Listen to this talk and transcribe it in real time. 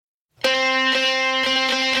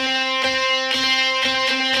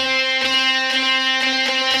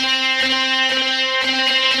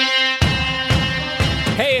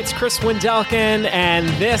Chris Wendelken, and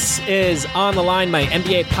this is On the Line, my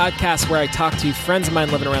NBA podcast where I talk to friends of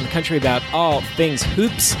mine living around the country about all things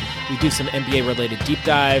hoops. We do some NBA-related deep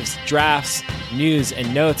dives, drafts, news,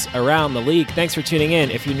 and notes around the league. Thanks for tuning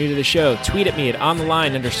in. If you're new to the show, tweet at me at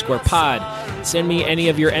ontheline_pod. Send me any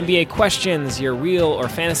of your NBA questions, your real or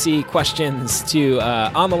fantasy questions to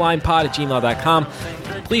onthelinepod@gmail.com.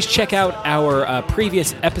 Please check out our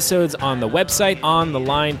previous episodes on the website,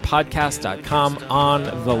 onthelinepodcast.com,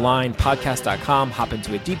 onthelinepodcast.com. Hop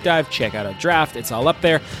into a deep dive, check out our draft. It's all up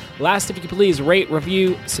there. Last, if you could please rate,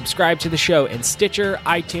 review, subscribe to the show in Stitcher,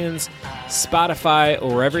 iTunes, Spotify,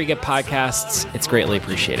 or wherever you get podcasts. It's greatly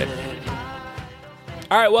appreciated.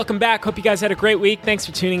 All right, welcome back. Hope you guys had a great week. Thanks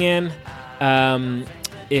for tuning in.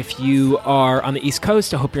 If you are on the East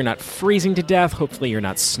Coast, I hope you're not freezing to death. Hopefully you're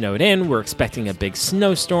not snowed in. We're expecting a big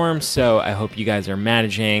snowstorm, so I hope you guys are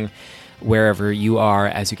managing wherever you are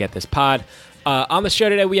as you get this pod. On the show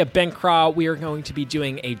today, we have Ben Craw. We are going to be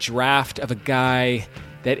doing a draft of a guy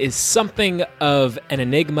that is something of an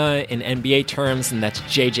enigma in NBA terms, and that's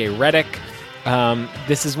JJ Redick.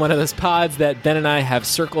 This is one of those pods that Ben and I have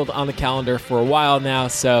circled on the calendar for a while now,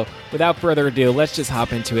 so without further ado, let's just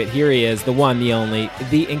hop into it. Here he is, the one, the only,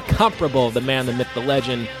 the incomparable, the man, the myth, the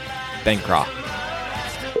legend, Ben Craw.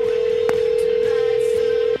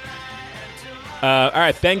 All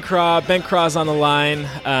right, Ben Craw. Ben Craw's on the line.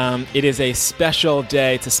 It is a special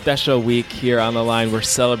day. It's a special week here on the line. We're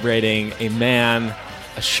celebrating a man,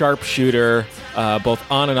 a sharpshooter,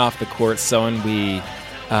 both on and off the court, someone we...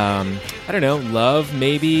 I don't know, love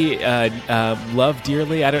maybe, love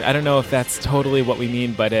dearly. I don't know if that's totally what we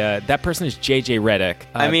mean, but that person is JJ Redick.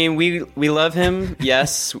 I mean, we love him.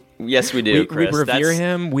 Yes, we do, Chris. We revere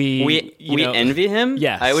him. We envy him.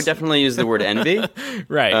 Yes, I would definitely use the word envy.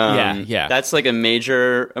 Right. Yeah. That's like a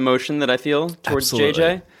major emotion that I feel towards Absolutely.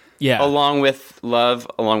 JJ. Yeah. Along with love,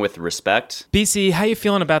 along with respect. BC, how you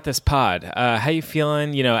feeling about this pod? How you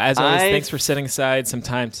feeling? As always, thanks for setting aside some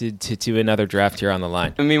time to do another draft here on the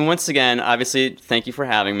line. I mean, once again, obviously, thank you for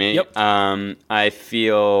having me. Yep. I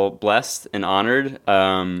feel blessed and honored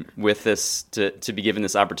with this to be given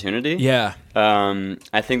this opportunity. Yeah.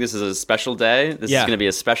 I think this is a special day. This is going to be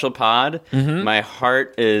a special pod. Mm-hmm. My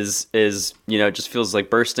heart is just feels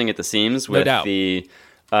like bursting at the seams with the.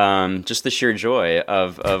 Just the sheer joy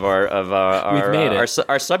of our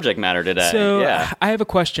subject matter today. So I have a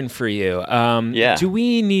question for you. Do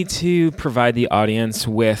we need to provide the audience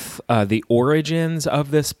with the origins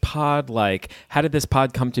of this pod? Like, how did this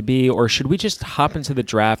pod come to be, or should we just hop into the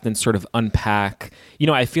draft and sort of unpack?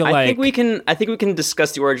 I think we can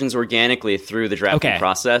discuss the origins organically through the drafting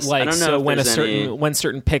process. Like, I don't know so if when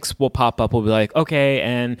certain picks will pop up, we'll be like, okay,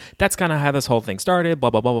 and that's kind of how this whole thing started.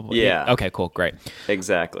 Blah blah blah blah. Yeah. Okay. Cool. Great.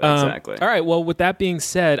 Exactly. All right. Well, with that being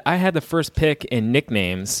said, I had the first pick in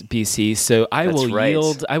nicknames, BC. So I will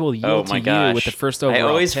yield to you with the first overall. I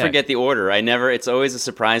always pick. forget the order. It's always a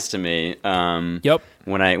surprise to me. Yep.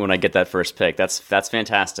 When I get that first pick, that's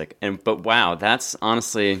fantastic. But wow, that's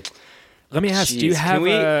honestly. Let me ask, do you have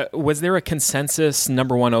was there a consensus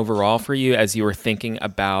number one overall for you as you were thinking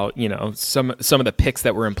about, some of the picks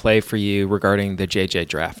that were in play for you regarding the JJ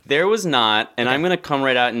draft? There was not, and I'm going to come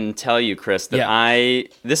right out and tell you, Chris, that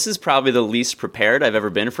this is probably the least prepared I've ever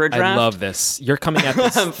been for a draft. I love this. You're coming at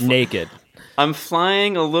this naked. I'm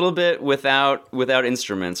flying a little bit without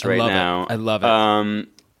instruments right now. I love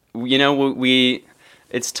it.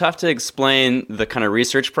 It's tough to explain the kind of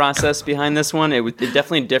research process behind this one. It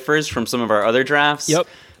definitely differs from some of our other drafts,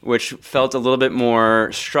 which felt a little bit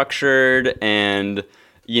more structured and,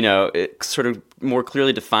 it sort of more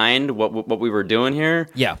clearly defined what we were doing here.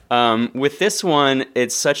 Yeah. With this one,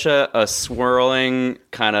 it's such a swirling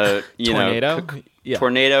kind of,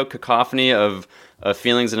 tornado cacophony of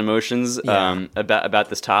feelings and emotions about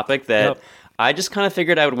this topic that I just kind of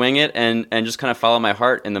figured I would wing it and just kind of follow my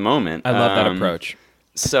heart in the moment. I love that approach.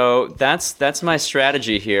 So that's my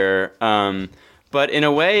strategy here. But in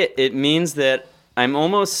a way, it means that I'm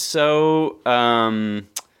almost so kind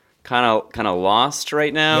of lost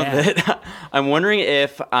right now that I'm wondering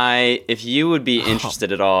if you would be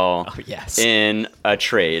interested at all in a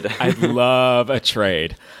trade. I'd love a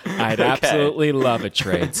trade. I'd absolutely love a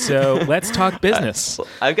trade. So let's talk business.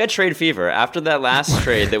 I've got trade fever after that last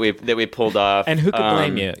trade that we pulled off. And who could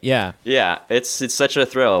blame you? Yeah. Yeah, it's such a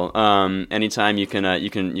thrill. Anytime you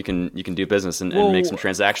can do business and make some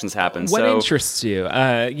transactions happen. What interests you?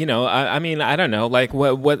 I mean, I don't know. Like,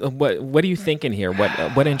 what are you thinking here?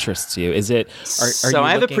 What interests you? Is it? Are so you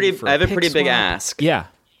I have a looking pretty for I have a pretty big swap? ask. Yeah.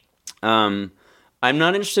 I'm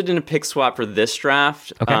not interested in a pick swap for this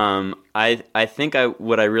draft. Okay. I think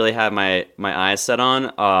what I really have my eyes set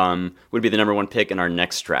on would be the number 1 pick in our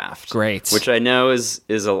next draft. Great. Which I know is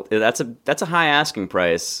a high asking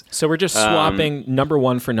price. So we're just swapping number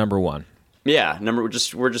 1 for number 1. Yeah, we're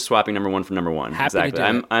just swapping number 1 for number 1. Happy exactly. to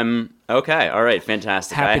do it. I'm okay. All right,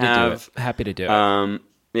 fantastic. Happy to do it.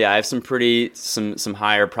 Yeah, I have some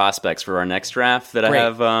higher prospects for our next draft that Great. I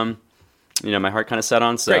have my heart kind of set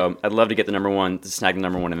on. So Great. I'd love to get the number 1, to snag the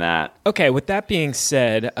number 1 in that. Okay, with that being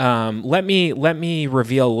said, let me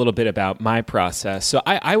reveal a little bit about my process. So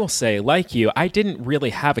I will say, like you, I didn't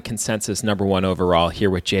really have a consensus number 1 overall here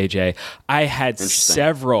with JJ. I had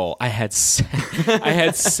several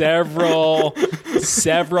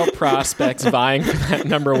prospects vying for that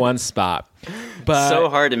number 1 spot. But so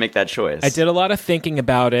hard to make that choice. I did a lot of thinking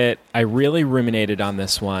about it. I really ruminated on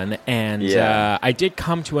this one, and I did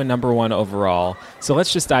come to a number 1 overall. So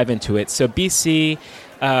let's just dive into it. So BC,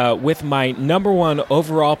 with my number 1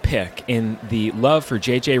 overall pick in the Love for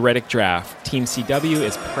JJ Redick draft, Team CW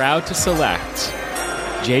is proud to select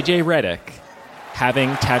JJ Redick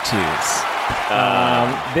having tattoos.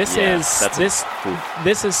 This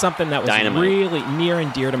is something that was dynamite. Really near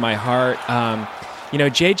and dear to my heart.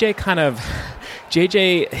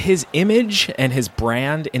 JJ, his image and his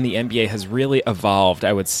brand in the NBA has really evolved,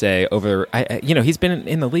 I would say, over, he's been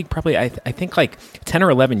in the league probably, I think, like 10 or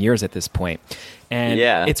 11 years at this point. And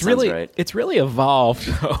it's really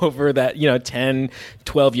evolved over that, 10,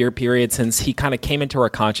 12-year period since he kind of came into our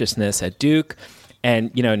consciousness at Duke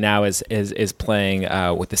and, now is playing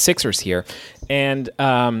with the Sixers here. And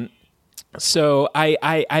so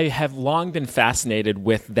I have long been fascinated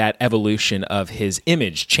with that evolution of his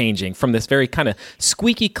image changing from this very kind of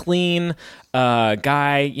squeaky clean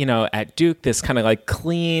guy, at Duke, this kind of like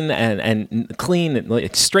clean and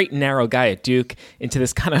like straight and narrow guy at Duke, into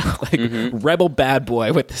this kind of like rebel bad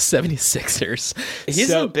boy with the 76ers.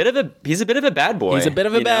 He's a bit of a bad boy. He's a bit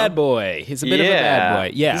of a bad boy. He's a bit of a bad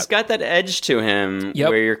boy. Yeah. He's got that edge to him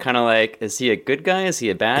where you're kind of like, is he a good guy? Is he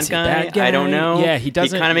a bad guy? I don't know. Yeah, he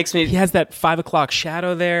doesn't. He kind of makes me. He has that 5 o'clock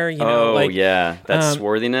shadow there. That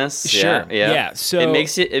swarthiness. Sure. Yeah. So it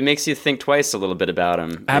makes you think twice a little bit about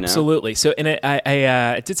him. Absolutely. So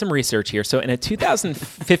I did some research here. So in a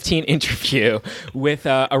 2015 interview with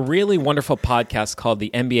a really wonderful podcast called the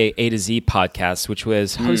NBA A to Z podcast, which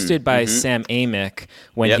was hosted by Sam Amick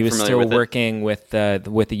when he was still working with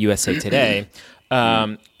the USA Today.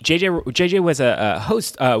 JJ was a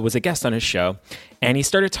host, was a guest on his show, and he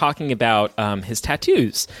started talking about his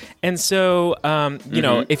tattoos. And so,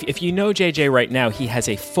 if you know JJ right now, he has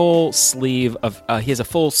a full sleeve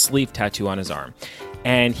tattoo on his arm.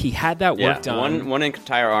 And he had that work done. One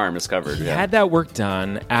entire arm is covered. He had that work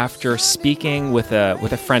done after speaking with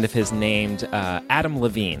a friend of his named Adam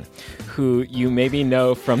Levine, who you maybe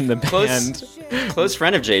know from the band. Close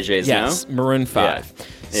friend of JJ's, yes, no? Maroon 5.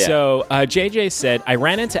 Yeah. So JJ said, I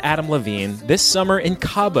ran into Adam Levine this summer in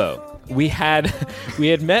Cabo. We had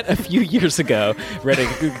met a few years ago,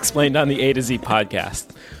 Redick explained on the A to Z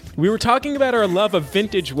podcast. We were talking about our love of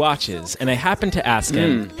vintage watches, and I happened to ask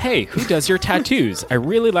him, hey, who does your tattoos? I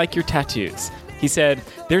really like your tattoos. He said,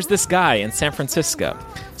 there's this guy in San Francisco.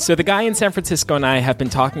 So the guy in San Francisco and I have been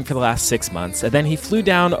talking for the last 6 months, and then he flew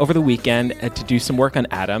down over the weekend to do some work on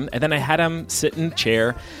Adam, and then I had him sit in a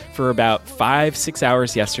chair for about 5-6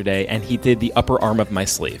 hours yesterday, and he did the upper arm of my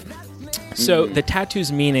sleeve. So the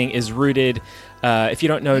tattoo's meaning is rooted, if you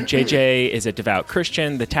don't know, JJ is a devout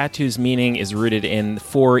Christian. The tattoo's meaning is rooted in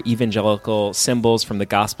 4 evangelical symbols from the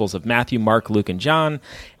Gospels of Matthew, Mark, Luke, and John.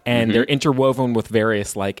 And they're interwoven with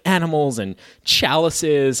various like animals and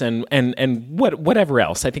chalices and whatever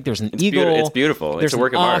else. I think there's an eagle. It's beautiful. There's it's a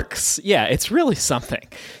work of ox. Art. Yeah, it's really something.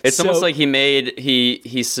 It's almost like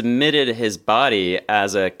he submitted his body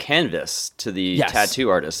as a canvas to the tattoo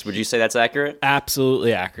artist. Would you say that's accurate?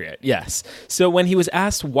 Absolutely accurate. Yes. So when he was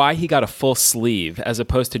asked why he got a full sleeve as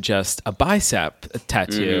opposed to just a bicep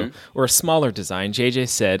tattoo or a smaller design, JJ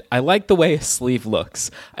said, "I like the way a sleeve looks.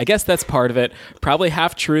 I guess that's part of it. Probably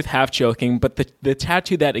half truth, half joking, but the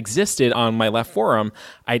tattoo that existed on my left forearm,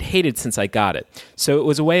 I'd hated since I got it. So it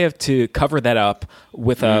was a way to cover that up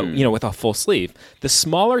with a full sleeve. The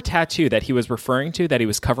smaller tattoo that he was referring to, that he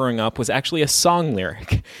was covering up, was actually a song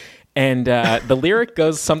lyric. And the lyric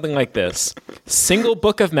goes something like this: single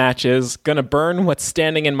book of matches, gonna burn what's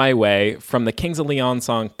standing in my way, from the Kings of Leon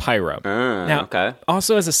song Pyro.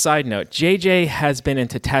 Also as a side note, JJ has been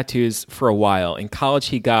into tattoos for a while. In college,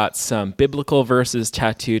 he got some biblical verses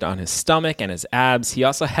tattooed on his stomach and his abs. He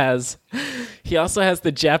also has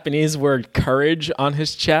the Japanese word courage on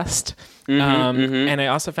his chest. And I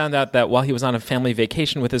also found out that while he was on a family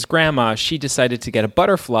vacation with his grandma, she decided to get a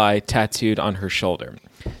butterfly tattooed on her shoulder.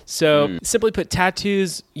 So simply put,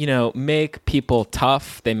 tattoos, make people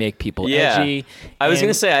tough. They make people edgy. I was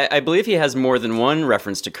going to say, I believe he has more than one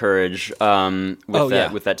reference to courage with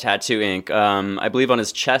that tattoo ink. I believe on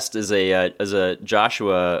his chest is a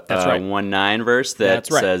Joshua 1:9 verse that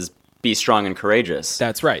says, "Be strong and courageous."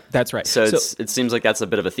 That's right. So it seems like that's a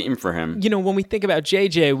bit of a theme for him. When we think about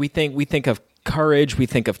JJ, we think of courage, we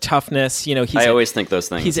think of toughness. I always think those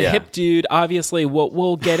things. He's a hip dude. Obviously,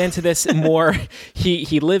 we'll get into this more.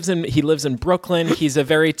 He lives in Brooklyn. He's a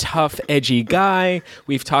very tough, edgy guy.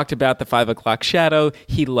 We've talked about the 5 o'clock shadow.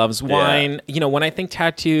 He loves wine. When I think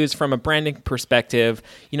tattoos from a branding perspective,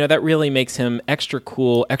 that really makes him extra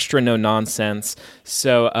cool, extra no nonsense.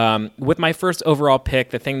 So with my first overall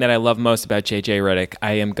pick, the thing that I love most about JJ Redick,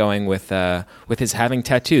 I am going with his having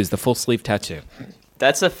tattoos, the full sleeve tattoo.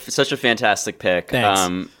 That's such a fantastic pick.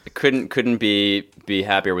 Thanks. Couldn't be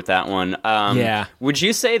happier with that one. Would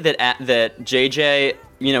you say that JJ,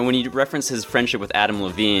 when you reference his friendship with Adam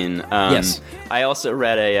Levine, yes. I also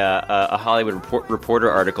read a Hollywood Reporter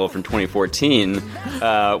article from 2014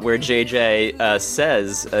 where JJ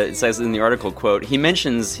says, it says in the article, quote, he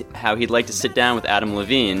mentions how he'd like to sit down with Adam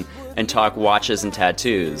Levine and talk watches and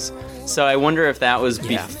tattoos. So I wonder if that was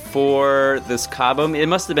before this Cabo. It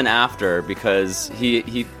must have been after, because he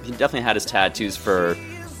definitely had his tattoos for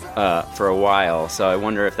a while. So I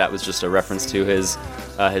wonder if that was just a reference to his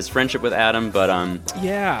friendship with Adam. I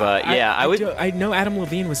know Adam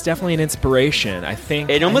Levine was definitely an inspiration. I think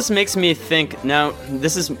it almost makes me think. Now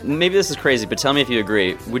this is crazy, but tell me if you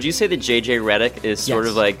agree. Would you say that JJ Redick is sort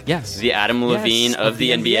of like the Adam Levine of the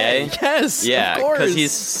NBA? Yes, yeah, of course, because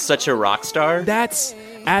he's such a rock star. That's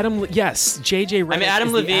JJ Redick.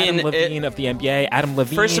 Adam Levine, the Adam Levine of the NBA. Adam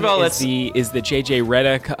Levine first of all, is the JJ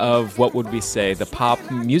Redick of, what would we say, the pop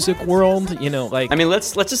music world?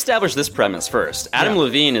 Let's establish this premise first. Adam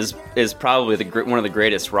Levine is probably one of the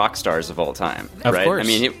greatest rock stars of all time. Of right? course.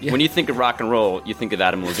 When you think of rock and roll, you think of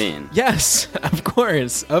Adam Levine. Yes, of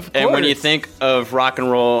course. And when you think of rock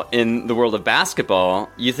and roll in the world of basketball,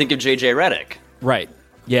 you think of JJ Redick. Right.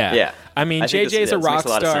 Yeah. JJ is a rock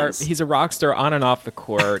star. He's a rock star on and off the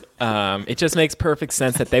court. It just makes perfect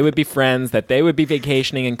sense that they would be friends, that they would be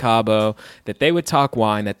vacationing in Cabo, that they would talk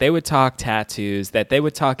wine, that they would talk tattoos, that they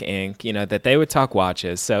would talk ink, that they would talk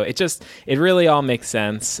watches. So it really all makes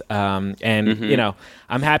sense. I'm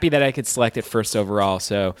happy that I could select it first overall.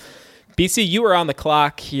 So, BC, you were on the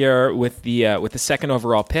clock here with the second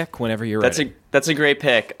overall pick whenever you're ready. That's a great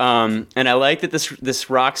pick. And I like that this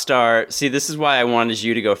rock star. See, this is why I wanted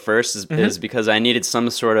you to go first, is because I needed some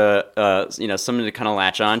sort of something to kind of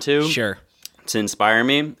latch onto. Sure. To inspire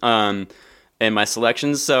me in my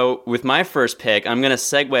selections. So with my first pick, I'm going to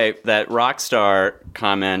segue that rock star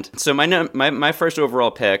comment. So my first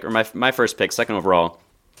overall pick, or my first pick, second overall,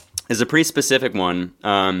 is a pretty specific one.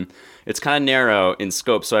 It's kind of narrow in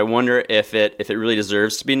scope, so I wonder if it really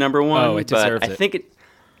deserves to be number one. Oh, it deserves it.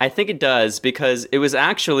 I think it does, because it was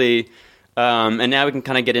actually, and now we can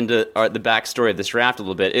kind of get into the backstory of this draft a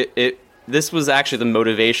little bit. This was actually the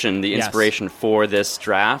motivation, the inspiration for this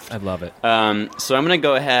draft. I love it. So I'm going to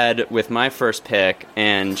go ahead with my first pick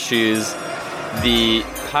and choose the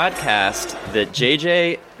podcast that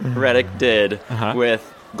JJ Redick did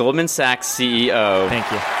with Goldman Sachs CEO.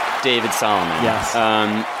 Thank you. David Solomon. Yes.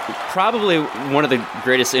 Probably one of the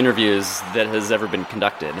greatest interviews that has ever been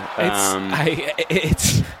conducted.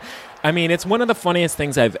 It's one of the funniest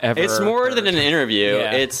things I've ever It's more heard. than an interview.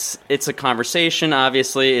 Yeah. It's a conversation,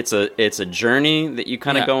 obviously. It's a journey that you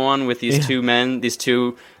kind of go on with these two men, these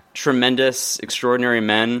two tremendous, extraordinary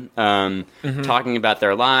men, talking about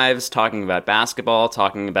their lives, talking about basketball,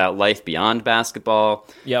 talking about life beyond basketball.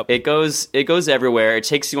 Yep. It goes everywhere. It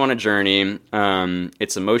takes you on a journey.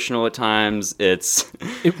 It's emotional at times. It's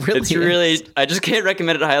really I just can't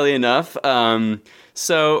recommend it highly enough. All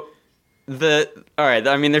right.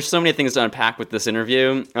 There's so many things to unpack with this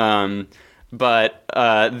interview. But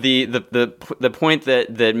the point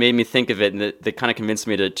that made me think of it and that kind of convinced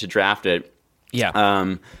me to draft it.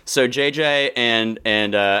 Yeah. So JJ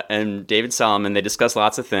and David Solomon, they discuss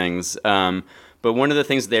lots of things. But one of the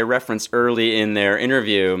things they referenced early in their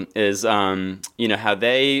interview is, how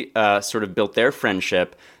they sort of built their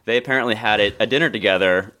friendship. They apparently had a dinner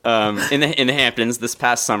together in the Hamptons this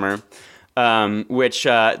past summer, which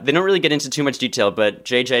they don't really get into too much detail. But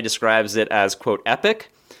JJ describes it as, quote, epic.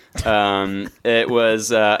 It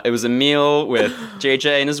was a meal with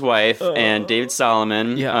JJ and his wife and David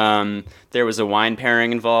Solomon. Yeah. There was a wine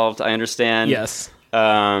pairing involved, I understand. Yes.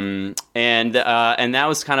 And that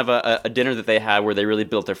was kind of a dinner that they had where they really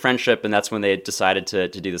built their friendship, and that's when they decided to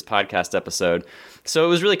do this podcast episode. So it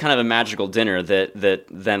was really kind of a magical dinner that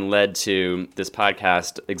then led to this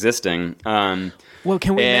podcast existing. Well,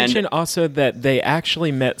 can we mention also that they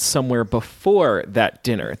actually met somewhere before that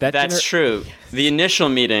dinner? That's true. The initial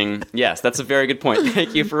meeting, yes, that's a very good point.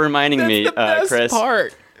 Thank you for reminding me, the best Chris.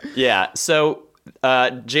 Part. Yeah, so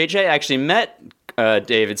JJ actually met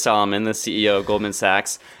David Solomon, the CEO of Goldman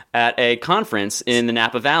Sachs, at a conference in the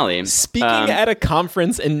Napa Valley. Speaking at a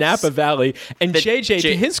conference in Napa Valley, and JJ,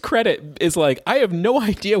 to his credit, is like, I have no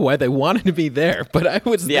idea why they wanted to be there, but I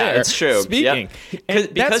was there. Yeah, it's true. Speaking. Yep.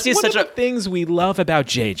 And because that's he's one such of the things we love about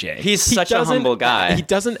JJ. He's such a humble guy. He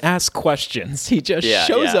doesn't ask questions. He just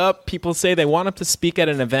shows up. People say they want him to speak at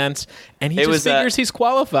an event, and he just figures he's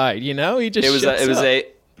qualified. He just shows up.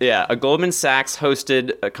 A Goldman Sachs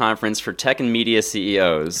hosted a conference for tech and media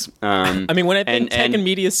CEOs. When I think tech and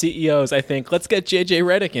media CEOs, I think, let's get JJ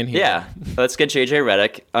Redick in here. Yeah, let's get JJ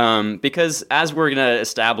Redick. Because as we're going to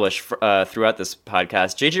establish throughout this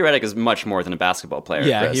podcast, JJ Redick is much more than a basketball player.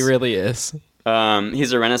 Yeah, Chris. He really is.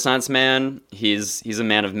 He's a Renaissance man. He's a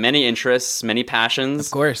man of many interests, many passions.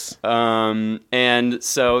 Of course. And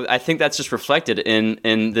so I think that's just reflected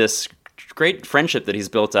in this great friendship that he's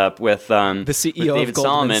built up with the CEO with David of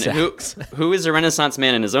Goldman Solomon, Sachs. who is a Renaissance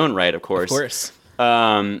man in his own right, of course. Of course.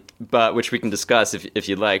 But which we can discuss if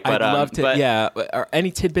you'd like. But, I'd love to. Are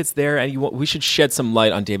any tidbits there? We should shed some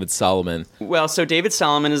light on David Solomon. Well, so David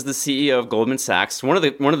Solomon is the CEO of Goldman Sachs, one of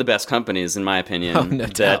the best companies in my opinion. Oh, no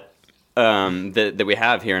doubt. That we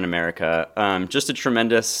have here in America. Just a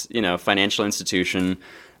tremendous, financial institution.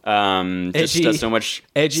 Just does so much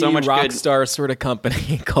rock good. Star sort of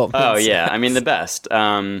company called. Oh yeah, I mean the best.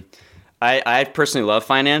 I personally love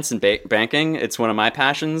finance and banking. It's one of my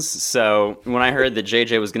passions. So when I heard that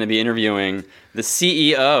JJ was going to be interviewing the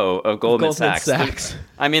CEO of Goldman Sachs,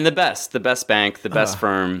 the best bank, the best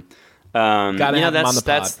firm. Gotta have him on the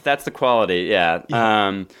pod. That's the quality.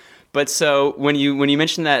 Yeah. But so when you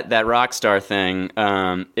mentioned that rock star thing,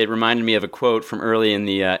 it reminded me of a quote from early in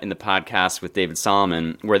the podcast with David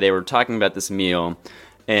Solomon, where they were talking about this meal,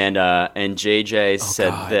 and JJ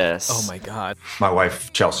said this. Oh my God! My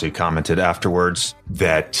wife Chelsea commented afterwards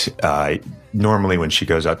that normally when she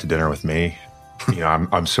goes out to dinner with me,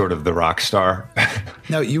 I'm sort of the rock star.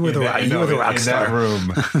 No, you were the rock star. In that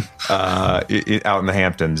room, out in the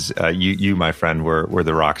Hamptons, you, my friend, were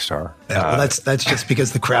the rock star. Well, that's just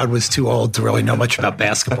because the crowd was too old to really know much about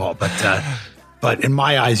basketball. But in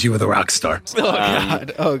my eyes, you were the rock star.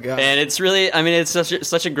 Oh God! And it's really, it's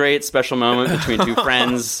such a great special moment between two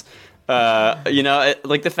friends.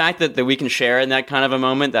 Like the fact that we can share in that kind of a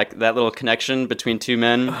moment, that little connection between two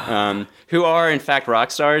men who are in fact rock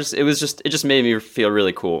stars. It just made me feel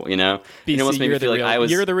really cool. BC, it almost made me feel like I was.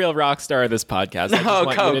 You're the real rock star of this podcast.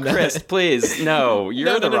 No, Chris, please, no,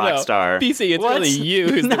 you're the rock star. BC, it's really you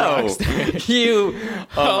who's the rock star. You.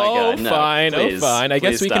 Oh my God, no, fine, please, I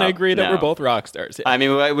guess we can agree that no. we're both rock stars.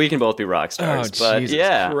 Yeah. We can both be rock stars. Oh, but Jesus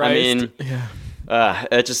yeah, Christ.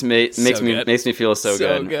 It just makes me feel so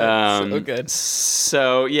good. So good.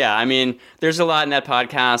 So yeah, there's a lot in that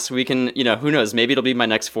podcast. We can, who knows? Maybe it'll be my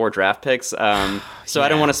next 4 draft picks. So I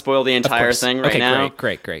don't want to spoil the entire thing right now.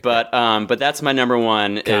 Great. But that's my number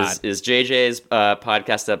one is JJ's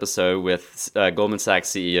podcast episode with Goldman Sachs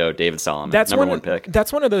CEO David Solomon. That's number one pick.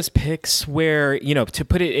 That's one of those picks where, to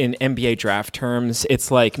put it in NBA draft terms,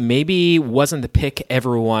 it's like maybe wasn't the pick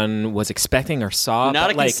everyone was expecting or saw. Not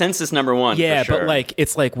a consensus number one. Yeah, for sure. But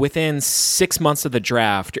it's like within 6 months of the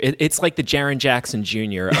draft, it's like the Jaren Jackson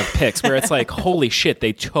Jr. of picks, where it's like, holy shit,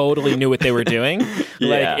 they totally knew what they were doing.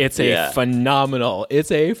 It's a phenomenal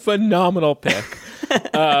pick.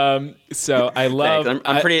 So I love. Thanks.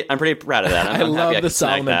 I'm pretty proud of that. I love the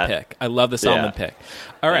Solomon pick. I love the Solomon pick.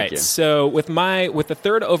 All right, so with the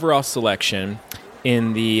third overall selection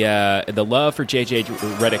in the Love for JJ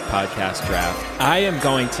Redick podcast draft, I am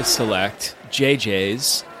going to select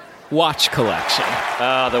JJ's watch collection.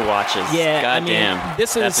 Oh, the watches. Yeah, goddamn.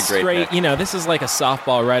 This is That's a great straight. Pick. This is like a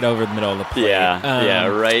softball right over the middle of the plate. Yeah,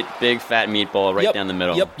 right. Big fat meatball right down the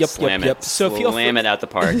middle. Yep. Slam it. So slam it out the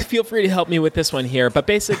park. Feel free to help me with this one here. But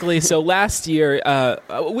basically, so last year,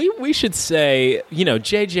 we should say,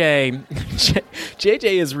 JJ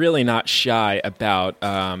is really not shy about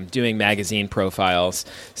doing magazine profiles.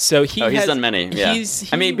 So he's done many. Yeah.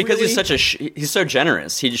 Because he's so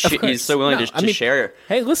generous. He's so willing to share.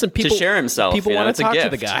 Hey, listen, people to share himself. People want to talk to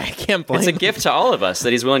the guy. I can't blame It's a gift to all of us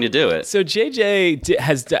that he's willing to do it. So JJ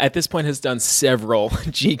has at this point has done several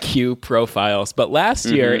GQ profiles, but last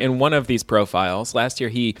year in one of these profiles,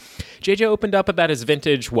 JJ opened up about his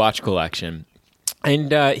vintage watch collection.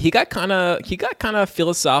 and he got kind of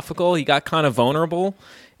philosophical. He got kind of vulnerable,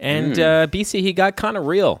 and BC, he got kind of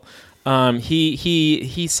real.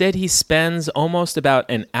 He said he spends almost about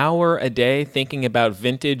an hour a day thinking about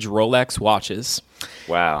vintage Rolex watches.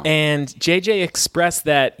 Wow. And JJ expressed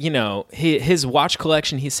that, his watch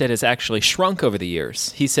collection, he said, has actually shrunk over the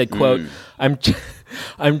years. He said, quote,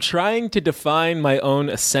 I'm trying to define my own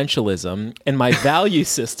essentialism and my value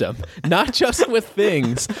system, not just with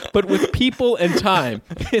things, but with people and time.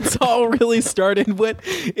 It all really started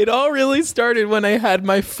when I had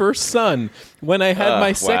my first son. When I had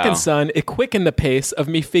my second son, it quickened the pace of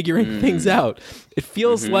me figuring things out. It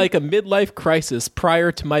feels like a midlife crisis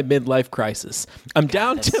prior to my midlife crisis. I'm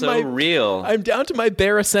down to my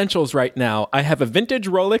bare essentials right now. I have a vintage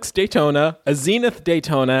Rolex Daytona, a Zenith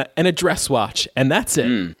Daytona, and a dress watch, and that's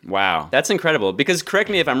it. Wow. That's incredible. Because correct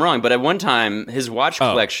me if I'm wrong, but at one time his watch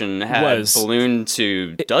collection had ballooned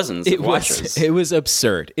to dozens of watches. It was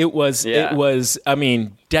absurd. It was I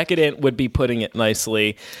mean, decadent would be putting it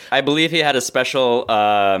nicely. I believe he had a special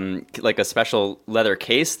leather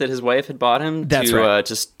case that his wife had bought him to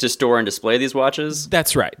store and display these watches.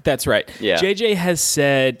 That's right. Yeah. JJ has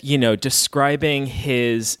said, describing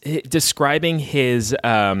his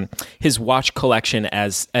watch collection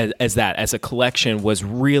as a collection was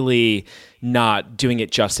really not doing it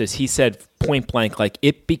justice. He said point blank, like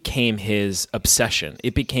it became his obsession.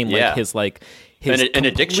 It became his an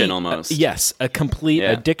addiction almost. Yes, a complete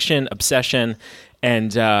addiction, obsession.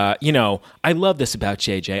 And, I love this about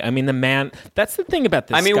JJ. I mean, the man, that's the thing about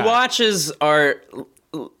this guy. Watches are,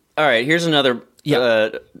 all right, here's another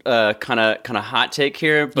kind of hot take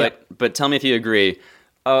here, but tell me if you agree.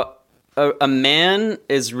 A man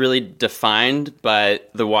is really defined by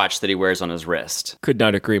the watch that he wears on his wrist. Could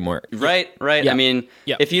not agree more. Right? Yeah. I mean,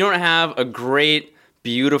 if you don't have a great,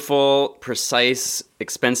 beautiful, precise,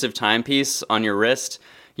 expensive timepiece on your wrist,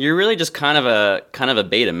 you're really just kind of a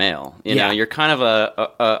beta male. You know, you're kind of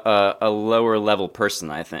a lower level person,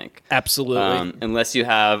 I think. Absolutely. Unless you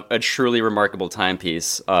have a truly remarkable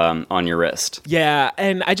timepiece on your wrist. Yeah,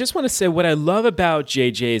 and I just want to say what I love about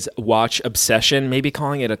JJ's watch obsession, maybe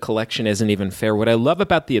calling it a collection isn't even fair. What I love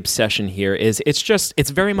about the obsession here is it's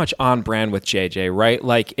very much on brand with JJ, right?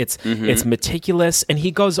 Like it's meticulous and he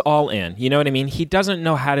goes all in. You know what I mean? He doesn't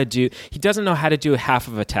know how to do half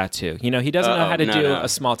of a tattoo. He doesn't know how to do a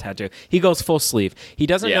small tattoo. He goes full sleeve. He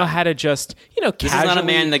doesn't know how to just, casually. This is not a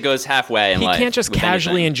man that goes halfway in life. He can't just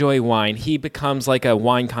casually enjoy wine. He becomes like a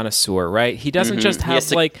wine connoisseur, right? He doesn't just have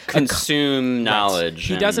consume knowledge.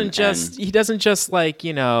 He doesn't just take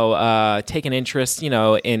an interest,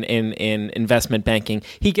 in investment banking.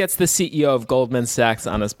 He gets the CEO of Goldman Sachs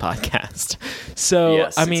on his podcast. So,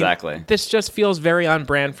 exactly. This just feels very on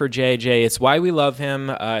brand for JJ. It's why we love him.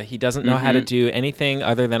 He doesn't know how to do anything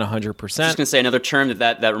other than 100%. I was just going to say another term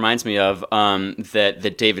that reminds me of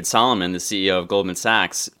that David Solomon, the CEO of Goldman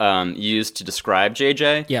Sachs, used to describe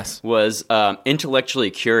JJ. Yes. Was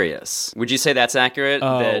intellectually curious. Would you say that's accurate?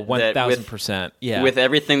 Oh, 1,000%. Yeah. With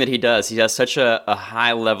everything that he does, he has such a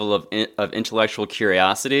high level of intellectual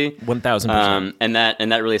curiosity. 1,000%. And that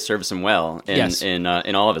really serves him well in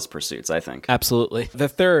all of his pursuits, I think. Absolutely. The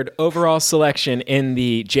third overall selection in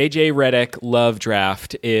the JJ Redick Love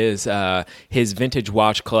Draft is his vintage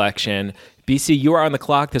watch collection. BC, you are on the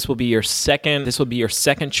clock. This will be your second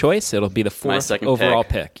choice. It'll be the fourth overall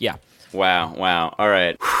pick. Yeah. Wow. All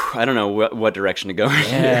right. I don't know what direction to go.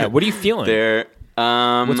 Yeah. What are you feeling?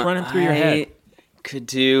 What's running through your head?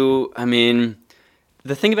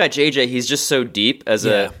 The thing about JJ, he's just so deep as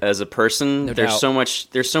a person. No there's doubt. so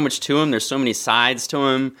much to him. There's so many sides to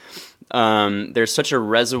him. There's such a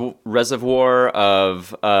reservoir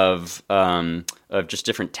of just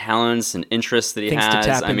different talents and interests that he Things has.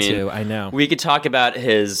 to tap into, I know. We could talk about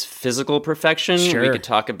his physical perfection. Sure. We could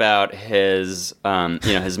talk about his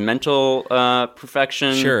mental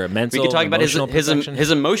perfection. Sure, mental, We could talk about his perfection.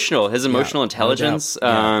 his emotional intelligence.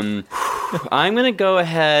 No doubt. I'm going to go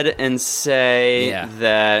ahead and say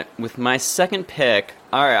that with my second pick,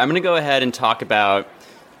 all right, I'm going to go ahead and talk about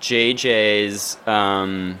JJ's.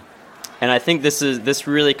 And I think this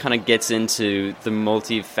really kind of gets into the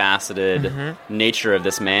multifaceted nature of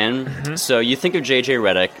this man. So you think of JJ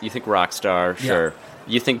Redick, you think rock star, sure.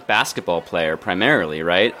 You think basketball player primarily,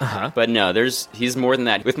 right? But no, he's more than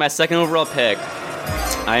that. With my second overall pick,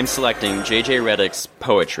 I'm selecting JJ Redick's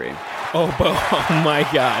poetry. Oh my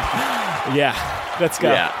God. Yeah. Let's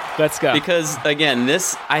go. Yeah. Let's go. Because, again,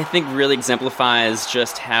 this, I think, really exemplifies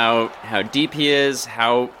just how deep he is,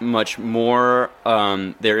 how much more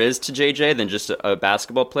there is to JJ than just a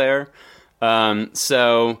basketball player.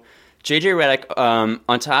 So JJ Redick,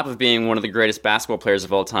 on top of being one of the greatest basketball players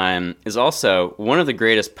of all time, is also one of the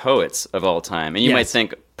greatest poets of all time. And you might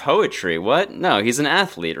think, poetry, what? No, he's an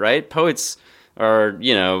athlete, right? Poets are,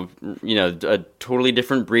 a totally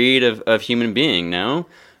different breed of human being, no?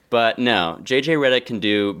 But no, JJ Redick can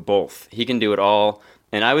do both. He can do it all.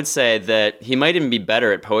 And I would say that he might even be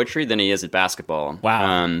better at poetry than he is at basketball.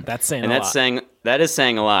 Wow, that's saying a lot. That is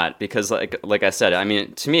saying a lot because, like I said, I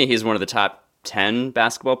mean, to me, he's one of the top 10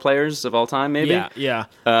 basketball players of all time, maybe. Yeah.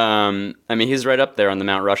 I mean, he's right up there on the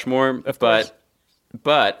Mount Rushmore. Of course.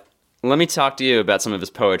 But let me talk to you about some of his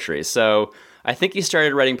poetry. So I think he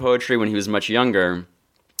started writing poetry when he was much younger,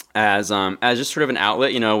 as just sort of an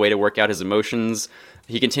outlet, a way to work out his emotions.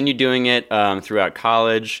 He continued doing it throughout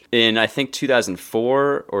college. In, I think,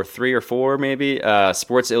 2004 or 3 or 4, maybe,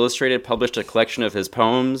 Sports Illustrated published a collection of his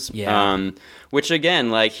poems. Yeah. Which,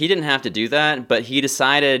 again, he didn't have to do that, but he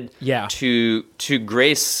decided to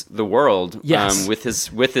grace the world with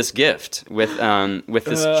this gift, with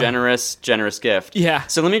this generous gift. Yeah.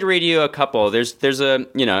 So let me read you a couple. There's a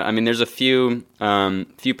few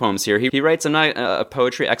poems here. He writes. I'm not a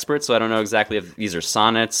poetry expert, so I don't know exactly if these are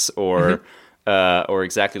sonnets or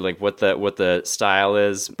exactly what the style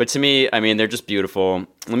is. But to me, I mean, they're just beautiful.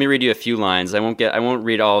 Let me read you a few lines. I won't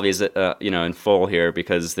read all of these, in full here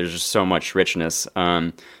because there's just so much richness.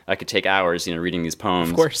 I could take hours, reading these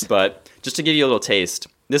poems. Of course. But just to give you a little taste,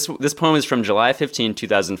 this poem is from July 15,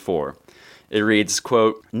 2004. It reads,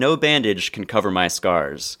 quote, "No bandage can cover my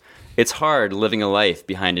scars. It's hard living a life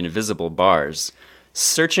behind invisible bars.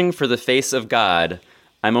 Searching for the face of God,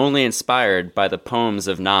 I'm only inspired by the poems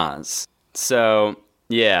of Nas." So,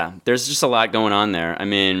 yeah, there's just a lot going on there. I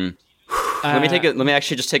mean, let me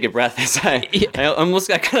actually just take a breath as I almost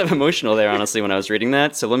got kind of emotional there, honestly, when I was reading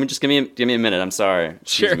that. So let me just give me a minute. I'm sorry.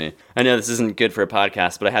 Excuse me. I know this isn't good for a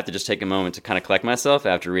podcast, but I have to just take a moment to kind of collect myself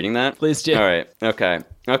after reading that. Please do. All right. Okay,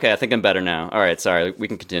 I think I'm better now. All right, sorry. We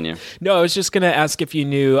can continue. No, I was just going to ask if you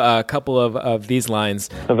knew a couple of these lines.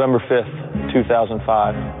 November 5th,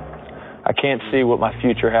 2005. I can't see what my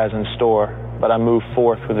future has in store, but I move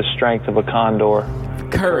forth with the strength of a condor.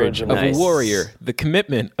 The courage of a warrior, the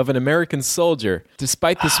commitment of an American soldier.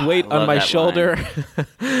 Despite this weight on my shoulder,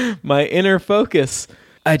 my inner focus.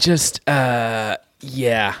 I just, I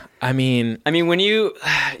mean, when you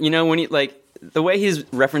the way he's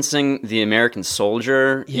referencing the American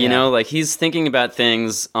soldier, he's thinking about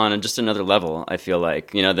things on just another level, I feel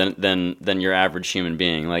like, than your average human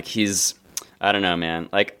being. I don't know, man.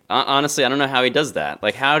 Honestly, I don't know how he does that.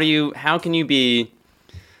 How can you be,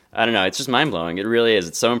 I don't know, it's just mind-blowing. It really is.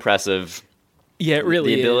 It's so impressive. Yeah, it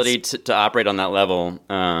really is. The ability to operate on that level.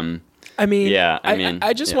 I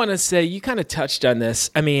just want to say, you kind of touched on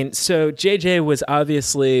this. I mean, so JJ was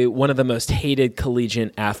obviously one of the most hated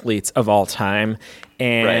collegiate athletes of all time.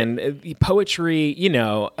 And poetry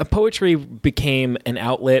became an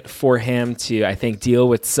outlet for him to, I think, deal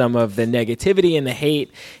with some of the negativity and the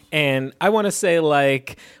hate. And I want to say,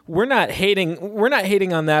 we're not hating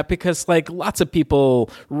on that because, lots of people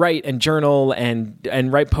write and journal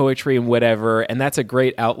and write poetry and whatever, and that's a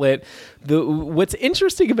great outlet. What's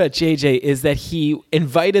interesting about JJ is that he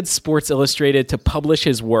invited Sports Illustrated to publish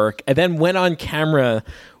his work and then went on camera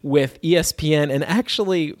with ESPN and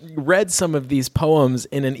actually read some of these poems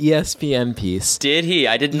in an ESPN piece. Did he?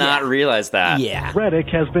 I did not realize that. Yeah. Redick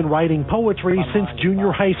has been writing poetry since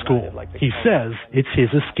junior high school. He says it's his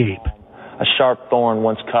escape. A sharp thorn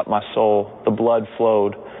once cut my soul. The blood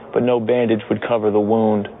flowed, but no bandage would cover the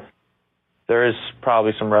wound. There is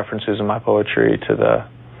probably some references in my poetry to the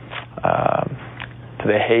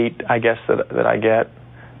hate, I guess, that I get,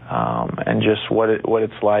 and just what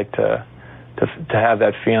it's like to have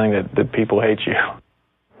that feeling that people hate you.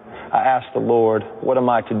 I asked the Lord, what am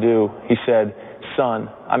I to do? He said, son,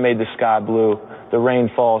 I made the sky blue. The rain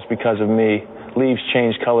falls because of me. Leaves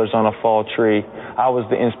change colors on a fall tree. I was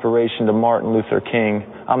the inspiration to Martin Luther King.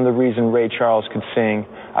 I'm the reason Ray Charles could sing.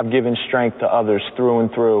 I've given strength to others through and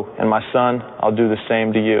through. And my son, I'll do the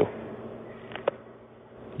same to you.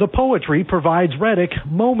 The poetry provides Redick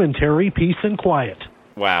momentary peace and quiet.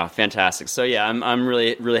 Wow, fantastic. So yeah, I'm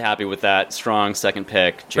really, really happy with that strong second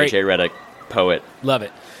pick, JJ Redick, poet. Love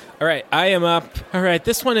it. All right, I am up. All right,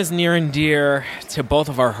 this one is near and dear to both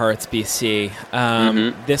of our hearts, BC.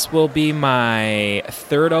 This will be my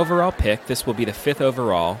third overall pick. This will be the fifth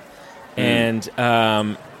overall. And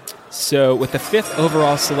so with the fifth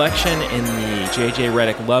overall selection in the JJ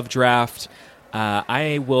Redick Love Draft,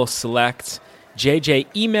 I will select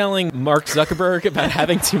JJ emailing Mark Zuckerberg about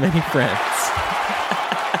having too many friends.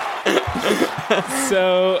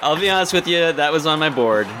 So I'll be honest with you, that was on my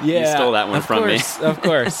board. yeah, You stole that one from me. Of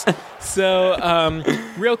course. So,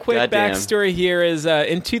 real quick Goddamn. backstory here is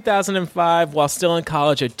in 2005, while still in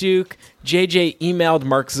college at Duke, JJ emailed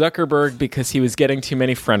Mark Zuckerberg because he was getting too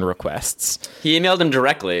many friend requests. He emailed him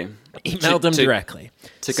directly. Directly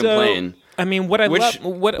to complain. I mean, what I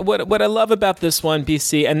love about this one,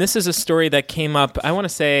 BC, and this is a story that came up, I want to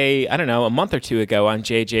say, I don't know, a month or two ago on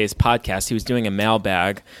JJ's podcast. He was doing a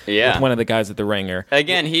mailbag with one of the guys at The Ringer.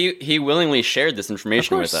 Again, he willingly shared this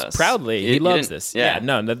information with us. Proudly. He loves this. Yeah.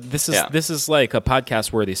 No, this is like a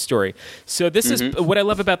podcast-worthy story. So this is what I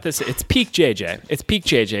love about this. It's peak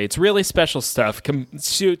JJ. It's really special stuff.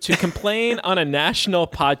 To complain on a national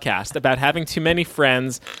podcast about having too many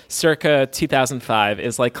friends circa 2005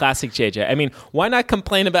 is like classic JJ. I mean, why not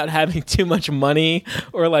complain about having too much money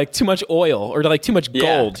or like too much oil or like too much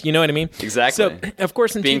gold? You know what I mean? Exactly. So, of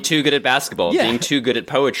course, being too good at basketball, being too good at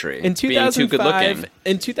poetry, being too good looking.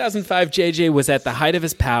 In 2005, JJ was at the height of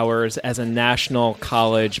his powers as a national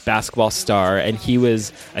college basketball star, and he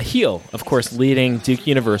was a heel, of course, leading Duke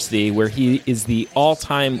University, where he is the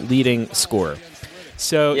all-time leading scorer.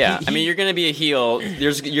 So I mean, you're going to be a heel.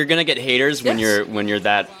 You're going to get haters when you're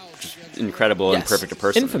that incredible and perfect a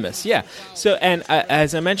person. Infamous, yeah. So, and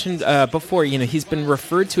as I mentioned before, he's been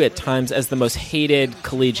referred to at times as the most hated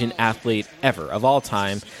collegiate athlete ever, of all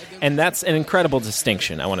time. And that's an incredible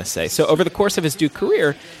distinction, I want to say. So over the course of his Duke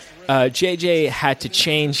career, JJ had to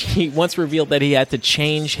change. He once revealed that he had to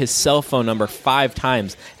change his cell phone number 5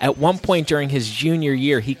 times. At one point during his junior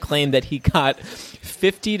year, he claimed that he got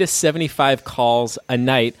 50 to 75 calls a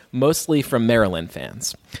night, mostly from Maryland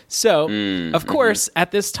fans. So, of course,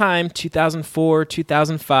 at this time, 2004,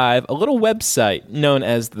 2005, a little website known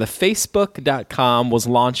as thefacebook.com was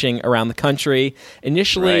launching around the country,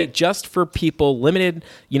 initially just for people limited,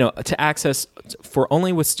 to access for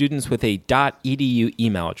only with students with a .edu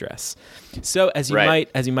email address. So, as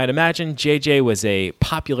you might imagine, JJ was a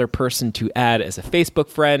popular person to add as a Facebook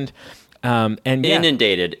friend.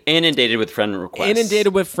 Inundated with friend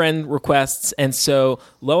requests. And so,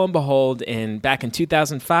 lo and behold, back in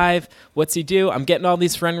 2005, what's he do? I'm getting all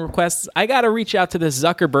these friend requests. I got to reach out to this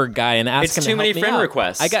Zuckerberg guy and ask him to help me out. It's too many friend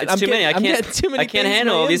requests. It's too many. I can't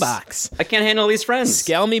handle these. I can't handle these friends.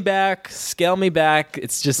 Scale me back.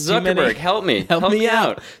 It's just Zuckerberg, too many. help me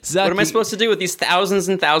out. Zuck, what am I supposed to do with these thousands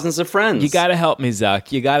and thousands of friends? You got to help me,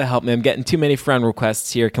 Zuck. You got to help me. I'm getting too many friend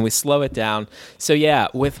requests here. Can we slow it down? So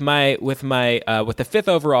with the 5th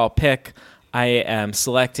overall pick, I am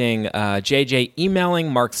selecting JJ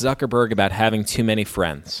emailing Mark Zuckerberg about having too many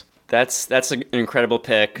friends. That's an incredible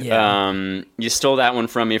pick. Yeah. You stole that one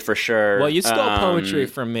from me for sure. Well, you stole poetry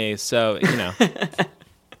from me, so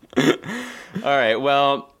All right.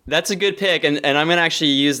 Well, that's a good pick, and I'm going to actually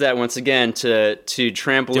use that once again to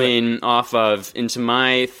trampoline off of into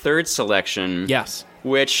my 3rd selection. Yes.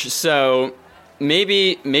 So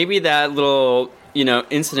maybe that little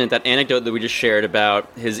incident, that anecdote that we just shared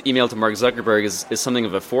about his email to Mark Zuckerberg is something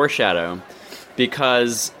of a foreshadow,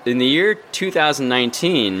 because in the year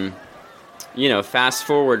 2019, fast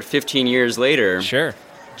forward 15 years later, sure,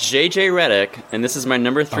 JJ Redick, and this is my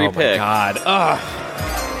number 3 pick. Oh my God!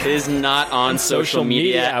 Is not on social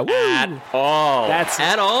media at all.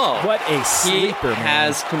 At all. What a sleeper, He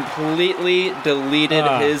has completely deleted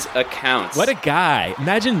his account. What a guy!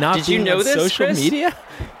 Imagine not being on social media.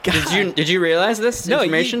 God. Did you realize this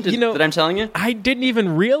information that I'm telling you? I didn't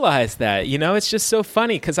even realize that. It's just so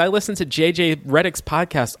funny because I listen to JJ Redick's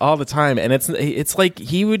podcast all the time, and it's like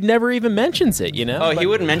he would never even mentions it. Oh, he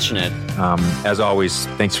wouldn't mention it. As always,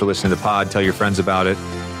 thanks for listening to the pod. Tell your friends about it.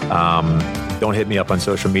 Don't hit me up on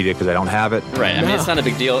social media because I don't have it. Right. I mean, it's not a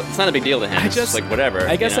big deal. It's not a big deal to him. It's just like whatever.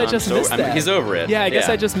 I guess I just missed that. He's over it. Yeah, I guess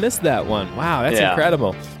I just missed that one. Wow, that's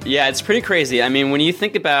incredible. Yeah, it's pretty crazy. I mean, when you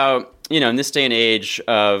think about in this day and age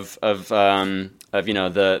of the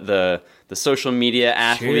social media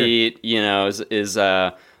athlete, is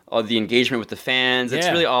all the engagement with the fans. It's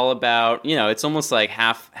really all about, it's almost like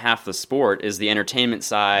half the sport is the entertainment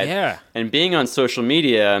side. Yeah. And being on social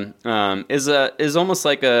media is almost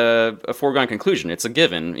like a foregone conclusion. It's a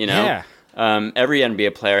given, Yeah. Every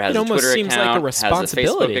NBA player has a Twitter account, seems like a responsibility.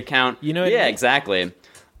 has a Facebook account. You know what I mean? Exactly.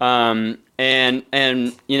 And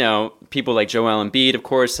people like Joel Embiid, of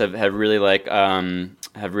course, have really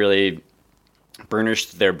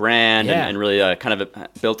burnished their brand and really kind of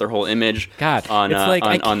built their whole image. God, on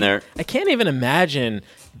their. I can't even imagine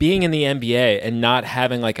being in the NBA and not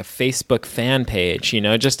having like a Facebook fan page,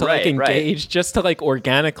 just to engage, just to like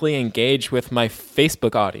organically engage with my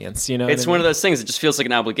Facebook audience. It's one of those things. It just feels like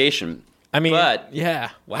an obligation. I mean, but yeah,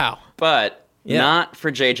 wow. But not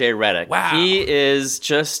for JJ Redick. Wow. He is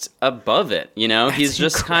just above it, he's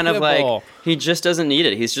just kind of like, he just doesn't need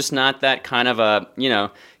it. He's just not that kind of a,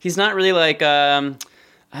 he's not really like, I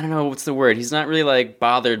don't know, what's the word? He's not really like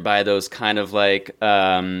bothered by those kind of like,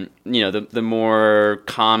 the more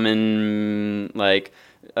common, like,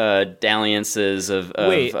 dalliances of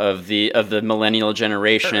the millennial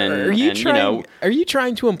generation. Are you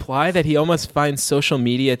trying to imply that he almost finds social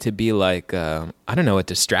media to be like I don't know, a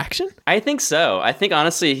distraction? I think so. I think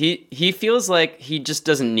honestly he feels like he just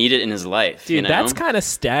doesn't need it in his life. Dude, that's kind of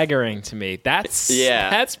staggering to me.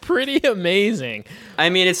 That's pretty amazing. I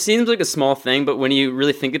mean, it seems like a small thing, but when you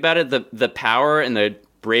really think about it, the power and the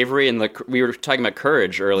bravery and we were talking about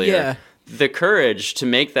courage earlier. Yeah. The courage to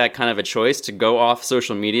make that kind of a choice to go off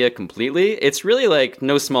social media completely, it's really like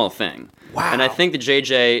no small thing. Wow. And I think that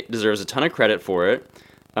JJ deserves a ton of credit for it.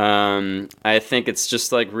 I think it's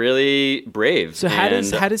just like really brave. So how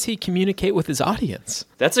does he communicate with his audience?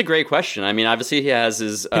 That's a great question. I mean, obviously he has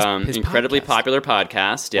his incredibly popular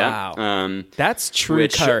podcast. Yeah. Wow. That's true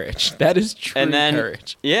courage. That is true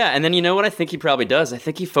courage. Yeah. And then you know what I think he probably does? I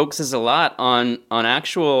think he focuses a lot on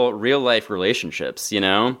actual real life relationships,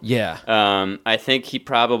 Yeah. I think he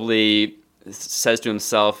probably says to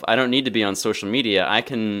himself, I don't need to be on social media. I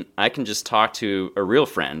can just talk to a real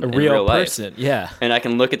friend, a real person, yeah. And I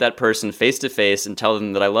can look at that person face to face and tell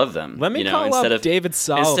them that I love them. Let me call up David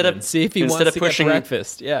Solomon, see if he wants to get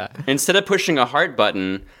breakfast. Yeah. Instead of pushing a heart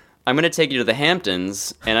button, I'm going to take you to the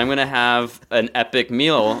Hamptons, and I'm going to have an epic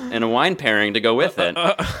meal and a wine pairing to go with it.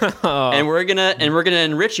 And we're gonna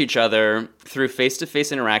enrich each other through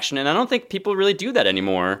face-to-face interaction. And I don't think people really do that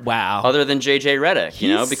anymore. Wow. Other than JJ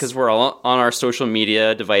Redick, because we're all on our social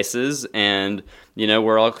media devices, and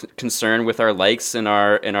we're all concerned with our likes and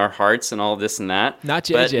our hearts and all this and that. Not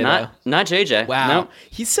JJ, though. Not JJ. Wow. No.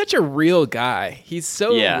 He's such a real guy. He's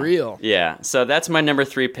so real. Yeah. So that's my number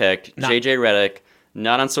 3 pick, JJ Redick.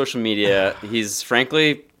 Not on social media. He's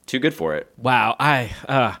frankly too good for it. Wow,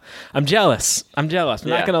 I'm jealous. I'm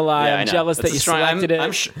not gonna lie. I'm jealous that you selected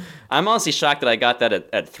it. I'm honestly shocked that I got that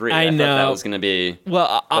at 3. I know thought that was gonna be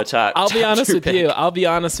I'll be honest with you. I'll be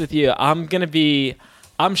honest with you.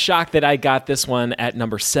 I'm shocked that I got this one at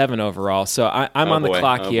number 7 overall. So I'm on the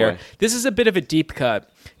clock here. Boy. This is a bit of a deep cut.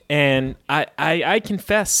 And I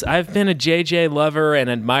confess, I've been a JJ lover and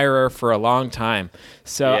admirer for a long time.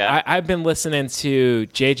 So I've been listening to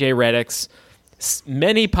JJ Redick's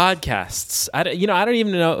many podcasts. I don't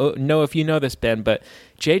even know if you know this, Ben, but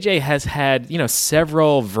JJ has had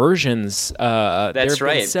several versions. That's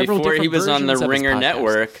right. Before he was on the Ringer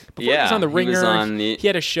Network. Before he was on the Ringer, he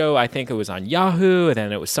had a show. I think it was on Yahoo, and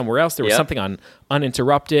then it was somewhere else. There was something on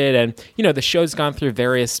Uninterrupted, and the show's gone through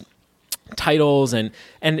various titles, and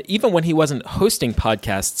even when he wasn't hosting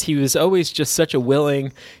podcasts, he was always such a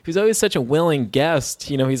willing guest.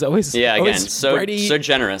 He's always ready, so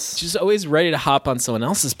generous, just always ready to hop on someone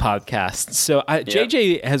else's podcast. So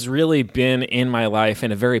JJ has really been in my life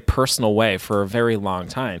in a very personal way for a very long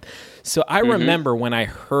time. So I remember when I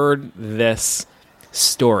heard this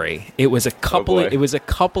story, it was a couple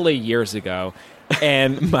of years ago,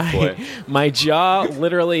 and my jaw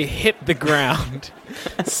literally hit the ground.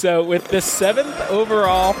 So with the 7th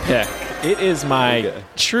overall pick, it is my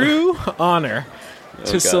true honor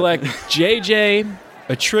to select JJ,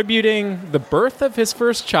 attributing the birth of his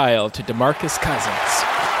first child to DeMarcus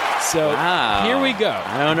Cousins. So here we go.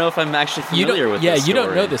 I don't know if I'm actually familiar with this story. Yeah, you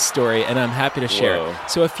don't know this story, and I'm happy to share it.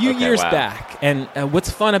 So a few years back, and what's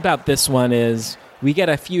fun about this one is we get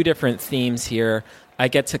a few different themes here. I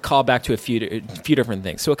get to call back to a few different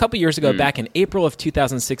things. So a couple years ago, back in April of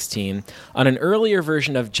 2016, on an earlier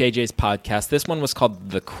version of JJ's podcast, this one was called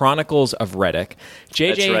The Chronicles of Redick.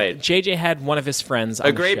 That's right. JJ had one of his friends on the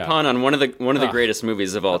show. A great pun on one of the greatest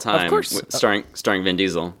movies of all time. Of course. Starring Vin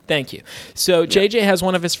Diesel. Thank you. So JJ has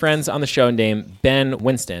one of his friends on the show named Ben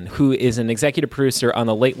Winston, who is an executive producer on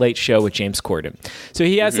The Late Late Show with James Corden. So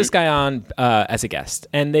he has this guy on as a guest,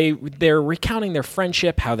 and they're recounting their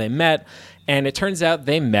friendship, how they met. And it turns out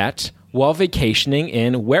they met while vacationing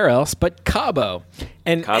in where else but Cabo.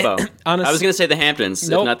 And Cabo. I was going to say the Hamptons.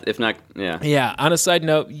 Nope. If not, yeah. Yeah. On a side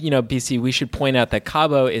note, BC, we should point out that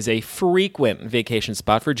Cabo is a frequent vacation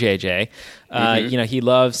spot for JJ. He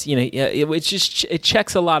loves, it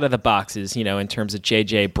checks a lot of the boxes, in terms of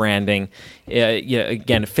JJ branding.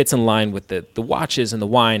 Again, it fits in line with the watches and the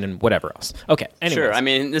wine and whatever else. Okay. Anyways. Sure. I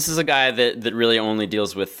mean, this is a guy that really only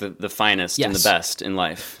deals with the finest and the best in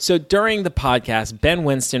life. So during the podcast, Ben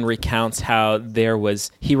Winston recounts how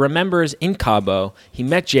he remembers in Cabo, he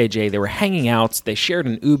met JJ, they were hanging out, they shared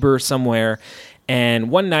an Uber somewhere, and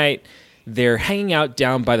one night they're hanging out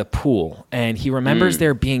down by the pool, and he remembers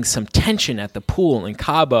there being some tension at the pool in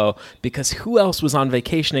Cabo because who else was on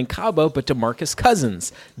vacation in Cabo but DeMarcus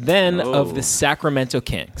Cousins, then of the Sacramento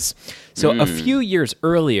Kings. So a few years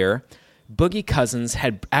earlier, Boogie Cousins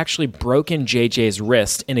had actually broken JJ's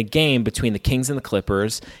wrist in a game between the Kings and the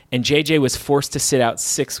Clippers, and JJ was forced to sit out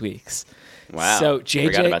 6 weeks. Wow. So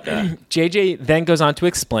Forgot about that. JJ then goes on to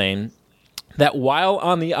explain that while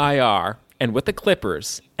on the IR and with the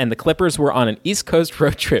Clippers, and the Clippers were on an East Coast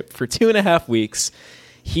road trip for 2.5 weeks,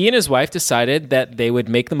 he and his wife decided that they would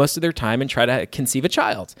make the most of their time and try to conceive a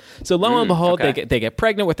child. So lo and behold, they get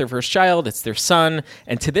pregnant with their first child. It's their son.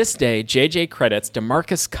 And to this day, JJ credits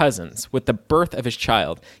DeMarcus Cousins with the birth of his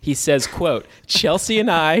child. He says, quote, Chelsea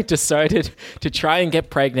and I decided to try and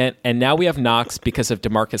get pregnant, and now we have Knox because of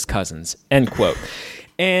DeMarcus Cousins, end quote.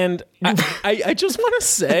 And I just want to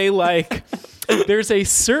say, like, there's a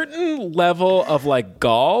certain level of, like,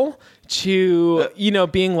 gall to,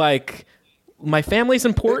 being like, my family's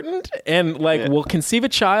important, and we'll conceive a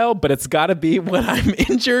child, but it's got to be when I'm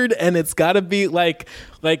injured, and it's got to be like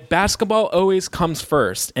basketball always comes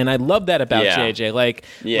first, and I love that about JJ. Like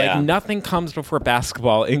nothing comes before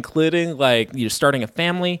basketball, including starting a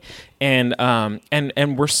family, and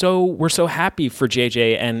we're so happy for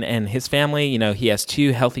JJ and his family. He has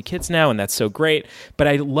 2 healthy kids now, and that's so great. But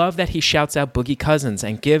I love that he shouts out Boogie Cousins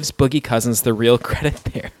and gives Boogie Cousins the real credit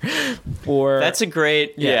there. That's a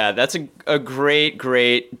great that's a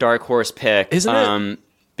great dark horse pick, isn't it?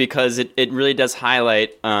 Because it really does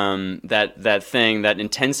highlight that thing, that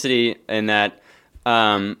intensity, and that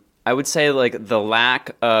I would say like the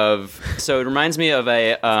lack of. So it reminds me of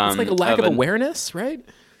a. It's like a lack of awareness, right?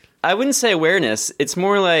 I wouldn't say awareness. It's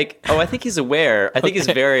more like, I think he's aware. I think he's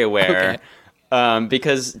very aware. Okay.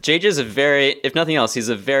 Because JJ's if nothing else, he's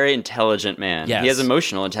a very intelligent man. Yes. He has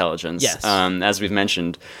emotional intelligence, yes. As we've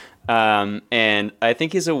mentioned. And I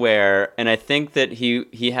think he's aware, and I think that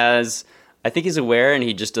I think he's aware, and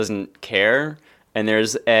he just doesn't care. And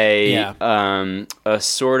there's a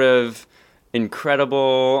sort of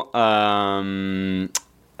incredible,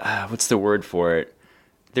 what's the word for it?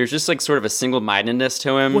 There's just like sort of a single-mindedness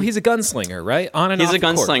to him. Well, he's a gunslinger, right? On and he's off a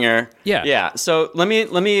gunslinger. Court. Yeah. Yeah. So let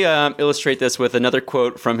me illustrate this with another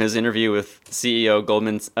quote from his interview with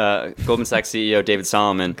Goldman Sachs CEO David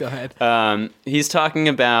Solomon. Go ahead. He's talking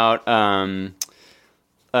about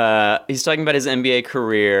his NBA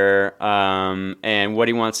career and what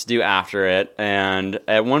he wants to do after it. And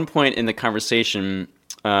at one point in the conversation,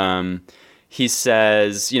 he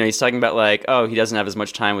says, he's talking about he doesn't have as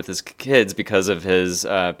much time with his kids because of his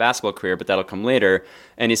basketball career, but that'll come later.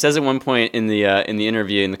 And he says at one point in the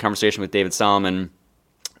interview, in the conversation with David Solomon,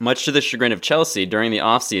 much to the chagrin of Chelsea, during the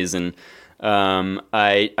offseason,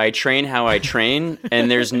 I train how I train,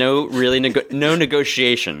 and there's no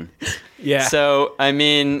negotiation. Yeah. So I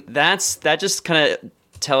mean, that just kind of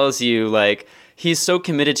tells you he's so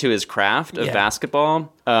committed to his craft of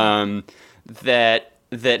basketball that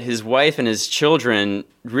his wife and his children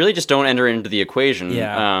really just don't enter into the equation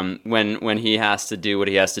when he has to do what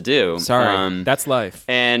he has to do. Sorry, that's life.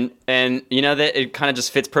 And that it kind of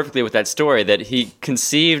just fits perfectly with that story, that he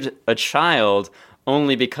conceived a child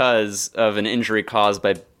only because of an injury caused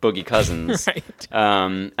by Boogie Cousins. Right.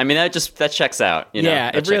 I mean, that checks out.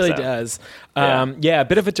 Yeah, it really does. A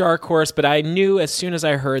bit of a dark horse, but I knew as soon as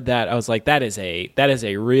I heard that, I was like, that is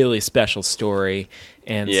a really special story.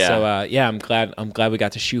 And so I'm glad we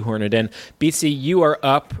got to shoehorn it in. BC, you are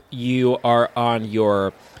up. You are on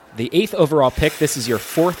the 8th overall pick. This is your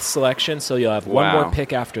 4th selection, so you'll have one more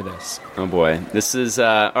pick after this. Oh boy, this is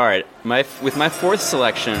all right. With my 4th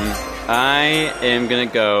selection, I am gonna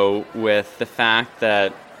go with the fact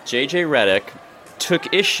that JJ Redick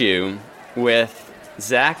took issue with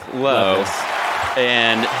Zach Lowe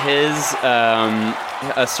and his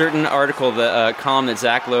a certain article, the column that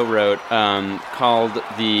Zach Lowe wrote called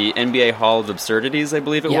the NBA Hall of Absurdities, I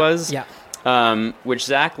believe it was. Yeah. Which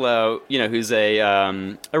Zach Lowe, who's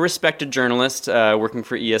a respected journalist working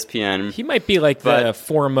for ESPN. He might be the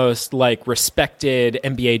foremost respected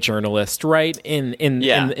NBA journalist, right, in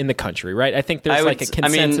the country, right? I think there's a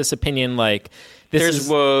consensus opinion there's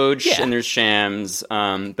Woj and there's Shams,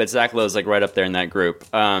 but Zach Lowe's right up there in that group.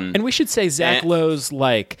 And we should say Zach Lowe's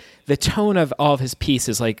the tone of all of his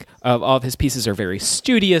pieces, are very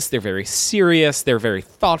studious. They're very serious. They're very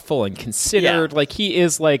thoughtful and considered. Yeah. He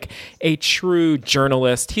is a true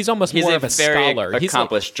journalist. He's almost more of a scholar. He's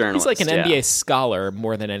accomplished journalist. He's an NBA scholar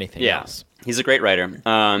more than anything else. He's a great writer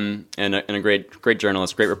and a great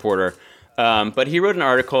journalist, great reporter. But he wrote an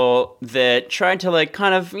article that tried to like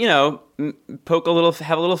kind of, you know, have a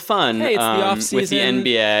little fun. Hey, it's the off season with the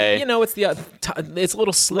NBA. You know, it's a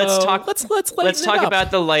little slow. Let's talk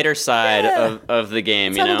about the lighter side of the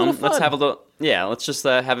game. Let's have a little fun. Let's just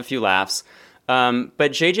have a few laughs. But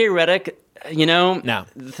JJ Redick, you know,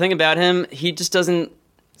 the thing about him, he just doesn't.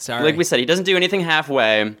 Sorry. Like we said, he doesn't do anything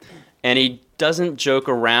halfway, and he doesn't joke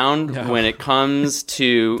around when it comes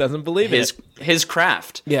to doesn't believe his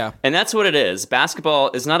craft. Yeah. And that's what it is.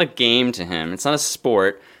 Basketball is not a game to him. It's not a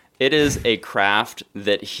sport. It is a craft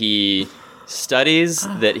that he studies,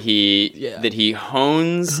 that he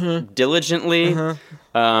hones diligently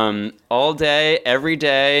all day, every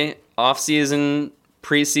day, off season,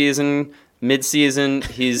 preseason, mid-season.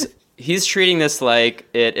 He's treating this like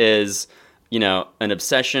it is, you know, an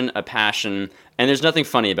obsession, a passion, and there's nothing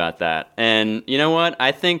funny about that. And you know what?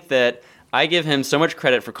 I think that I give him so much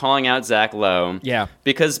credit for calling out Zach Lowe. Yeah.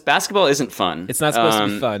 Because basketball isn't fun. It's not supposed to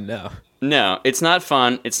be fun, no. No, it's not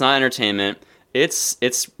fun. It's not entertainment.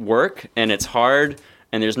 It's work, and it's hard,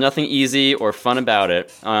 and there's nothing easy or fun about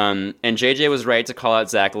it. And JJ was right to call out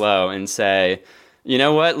Zach Lowe and say, you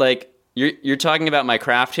know what? Like, you're talking about my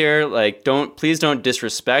craft here. Like, please don't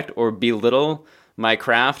disrespect or belittle my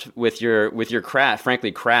craft with your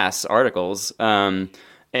frankly crass articles.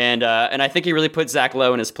 And I think he really put Zach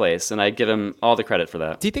Lowe in his place, and I give him all the credit for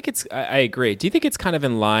that. Do you think I agree. Do you think it's kind of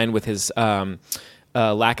in line with his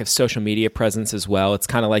lack of social media presence as well? It's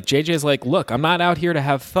kind of like JJ's like, look, I'm not out here to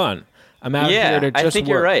have fun. I'm out here to just I think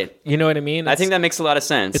work. You're right. You know what I mean? I think that makes a lot of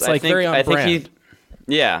sense. It's like very on brand.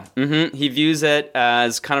 He views it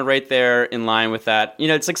as kind of right there in line with that. You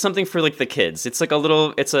know, it's like something for like the kids. It's like you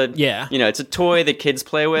know, it's a toy that kids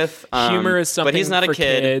play with. Humor is something but he's not for a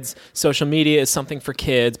kid. Kids. Social media is something for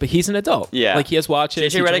kids, but he's an adult. Yeah. Like he has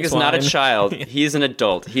watches. JJ Redick is not a child. He's an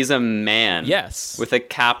adult. He's a man. Yes. With a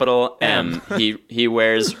capital M. He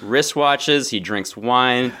wears wristwatches. He drinks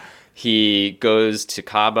wine. He goes to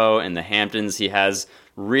Cabo and the Hamptons. He has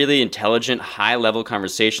really intelligent, high-level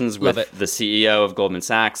conversations with the CEO of Goldman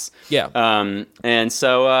Sachs. Yeah. And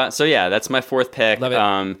so that's my fourth pick.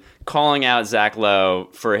 Love it. Calling out Zach Lowe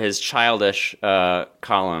for his childish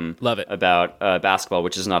column about basketball,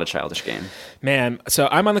 which is not a childish game. Man, so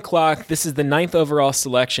I'm on the clock. This is the 9th overall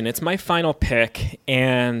selection. It's my final pick,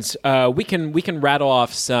 and we can rattle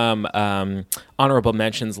off some honorable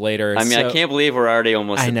mentions later. I mean, I can't believe we're already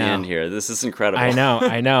almost at the end here. This is incredible. I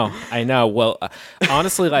know. Well,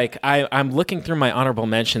 honestly, like I'm looking through my honorable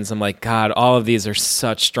mentions. I'm like, God, all of these are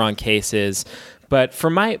such strong cases. But for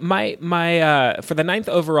my for the 9th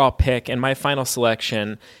overall pick and my final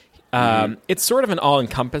selection, it's sort of an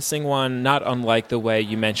all-encompassing one, not unlike the way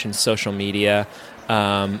you mentioned social media,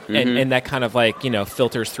 and that kind of like, you know,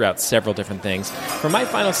 filters throughout several different things. For my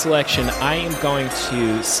final selection, I am going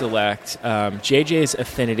to select JJ's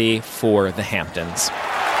affinity for the Hamptons.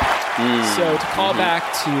 So to call back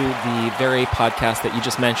to the very podcast that you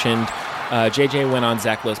just mentioned, JJ went on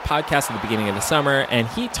Zach Lowe's podcast at the beginning of the summer, and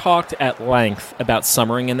he talked at length about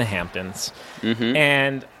summering in the Hamptons.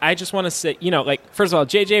 And I just want to say, you know, like, first of all,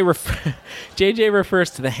 JJ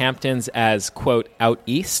refers to the Hamptons as, quote, out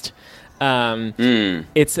east.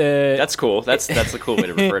 It's that's cool. That's a cool way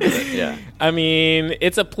to refer to it. Yeah. I mean,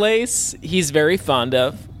 it's a place he's very fond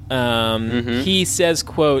of. He says,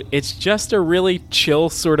 quote, it's just a really chill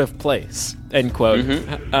sort of place, end quote.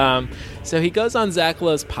 So he goes on Zach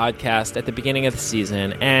Lowe's podcast at the beginning of the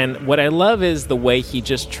season, and what I love is the way he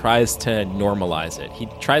just tries to normalize it. He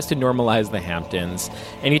tries to normalize the Hamptons,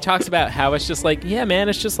 and he talks about how it's just like, yeah, man,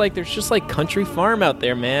 it's just like, there's just like country farm out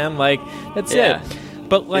there, man. Like, that's it.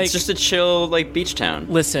 But like, it's just a chill, like, beach town.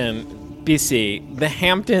 Listen, BC, the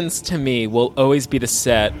Hamptons to me will always be the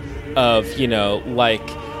set of, you know, like,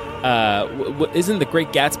 isn't the Great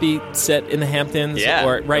Gatsby set in the Hamptons? Yeah,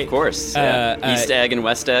 right? Of course. East Egg and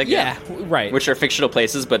West Egg. Yeah, right. Which are fictional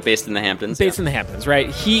places, but based in the Hamptons. Based in the Hamptons,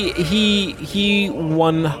 right? He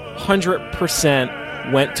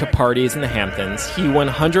 100% went to parties in the Hamptons. He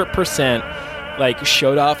 100% like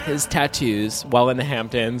showed off his tattoos while in the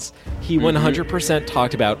Hamptons. He 100%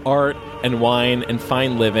 talked about art and wine and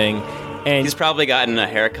fine living. And he's probably gotten a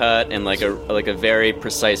haircut and like a very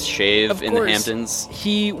precise shave in the Hamptons.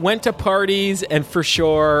 He went to parties and for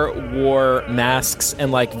sure wore masks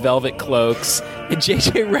and like velvet cloaks. And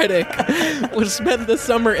JJ Redick would spend the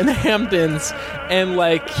summer in the Hamptons, and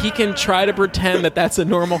like he can try to pretend that that's a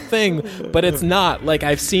normal thing, but it's not. Like,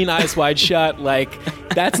 I've seen Eyes Wide Shut. Like,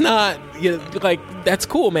 that's not, you know, like, that's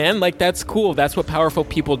cool, man. Like, that's cool. That's what powerful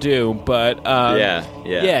people do. But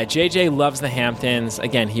yeah, JJ loves the Hamptons.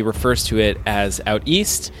 Again, he refers to it as out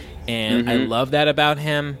east, and I love that about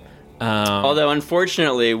him. Although,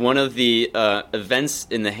 unfortunately, one of the events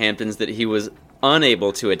in the Hamptons that he was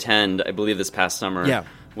unable to attend, I believe this past summer,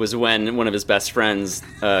 was when one of his best friends,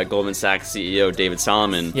 Goldman Sachs CEO David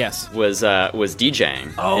Solomon, was DJing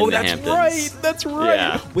in the Hamptons. That's right.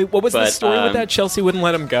 Yeah. Wait, what was the story with that? Chelsea wouldn't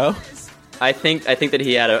let him go? I think that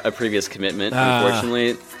he had a previous commitment,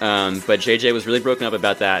 unfortunately. But JJ was really broken up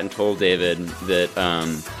about that and told David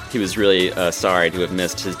that he was really sorry to have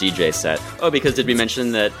missed his DJ set. Oh, because did we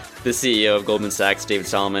mention that the CEO of Goldman Sachs, David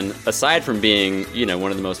Solomon, aside from being one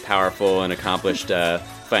of the most powerful and accomplished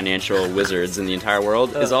financial wizards in the entire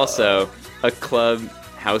world, is also a club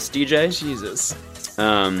house DJ? Jesus.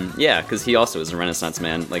 Yeah, because he also is a Renaissance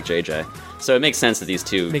man like JJ. So it makes sense that these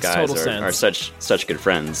two guys are such good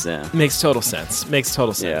friends. Yeah, makes total sense.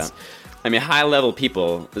 Yeah. I mean, high-level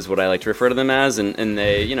people is what I like to refer to them as, and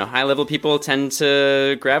they, high-level people tend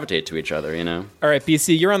to gravitate to each other, All right,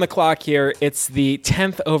 BC, you're on the clock here. It's the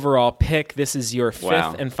 10th overall pick. This is your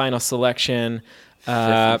fifth and final selection.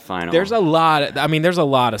 Final. There's a lot. There's a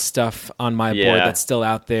lot of stuff on my board that's still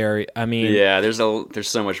out there. There's so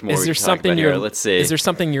much more. Is there something Let's see. Is there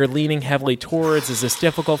something you're leaning heavily towards? Is this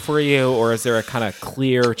difficult for you, or is there a kind of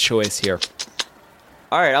clear choice here?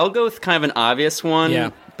 All right, I'll go with kind of an obvious one.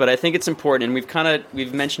 Yeah. But I think it's important, and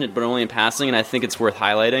we've mentioned it, but only in passing, and I think it's worth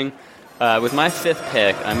highlighting. With my fifth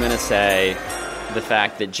pick, I'm going to say the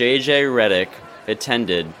fact that J.J. Redick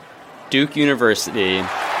attended Duke University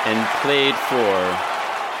and played for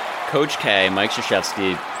Coach K, Mike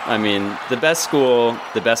Krzyzewski. I mean, the best school,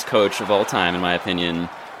 the best coach of all time, in my opinion.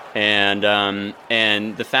 And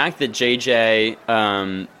the fact that J.J.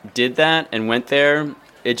 did that and went there,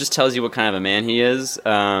 it just tells you what kind of a man he is.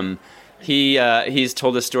 He's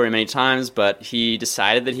told this story many times, but he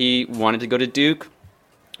decided that he wanted to go to Duke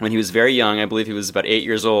when he was very young. I believe he was about 8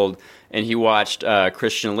 years old, and he watched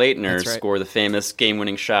Christian Laettner score the famous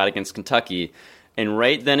game-winning shot against Kentucky. And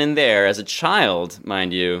right then and there, as a child,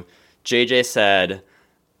 mind you, JJ said,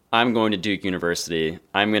 I'm going to Duke University.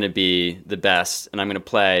 I'm going to be the best, and I'm going to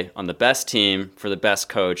play on the best team for the best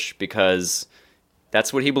coach, because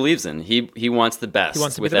that's what he believes in. He wants the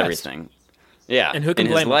best with everything. Yeah, and who can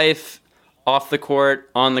in blame his life, off the court,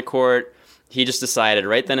 on the court, he just decided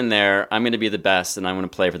right then and there, I'm going to be the best, and I'm going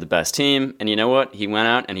to play for the best team. And you know what? He went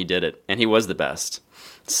out and he did it, and he was the best.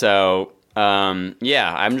 So, I'm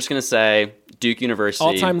just going to say Duke University,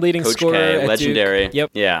 all-time leading Coach scorer K, at legendary. Duke. Yep.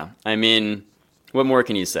 Yeah, I mean, what more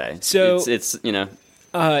can you say? So it's that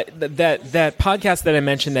podcast that I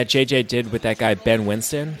mentioned that JJ did with that guy Ben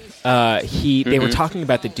Winston, they were talking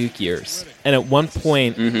about the Duke years, and at one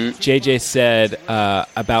point JJ said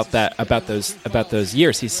about those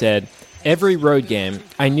years, he said, every road game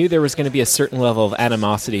I knew there was going to be a certain level of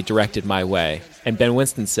animosity directed my way, and Ben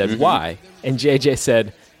Winston said, why? And JJ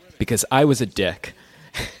said, because I was a dick.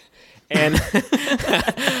 And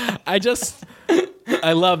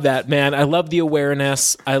I love that, man. I love the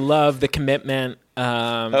awareness. I love the commitment.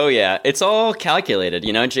 Oh, yeah. It's all calculated.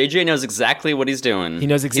 JJ knows exactly what he's doing. He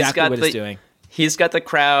knows exactly what he's doing. He's got the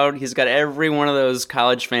crowd. He's got every one of those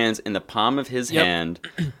college fans in the palm of his hand.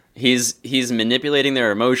 He's manipulating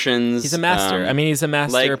their emotions. He's a master. he's a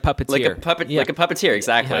master puppeteer. Like a puppeteer,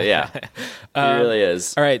 exactly, yeah. He really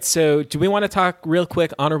is. All right, so do we want to talk real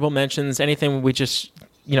quick, honorable mentions, anything we just...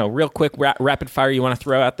 real quick, rapid fire you want to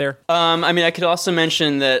throw out there? I could also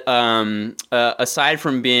mention that aside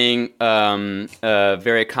from being a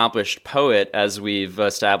very accomplished poet, as we've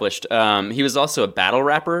established, he was also a battle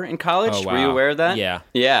rapper in college. Oh, wow. Were you aware of that? Yeah.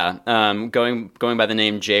 Yeah. Going by the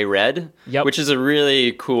name J Red, which is a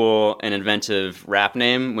really cool and inventive rap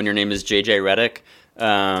name when your name is JJ Redick.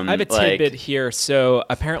 I have a tidbit here. So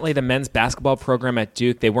apparently the men's basketball program at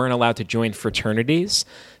Duke, they weren't allowed to join fraternities.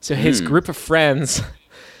 So his group of friends...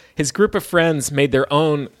 His group of friends made their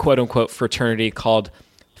own quote-unquote fraternity called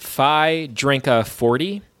Phi Drinka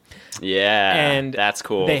 40. Yeah, and that's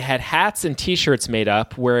cool. They had hats and T-shirts made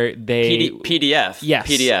up where they... PDF. Yes.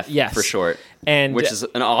 PDF, for short. And which is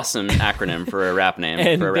an awesome acronym for a rap name.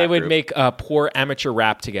 And for a rap they would group. make a poor amateur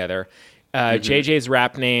rap together. JJ's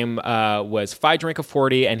rap name was Phi Drinka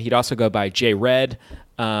 40, and he'd also go by J Red.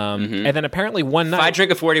 And then apparently one night... Phi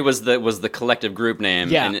Drinka 40 was the collective group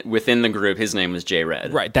name, and within the group, his name was J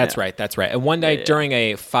Red. Right, that's right. And one night during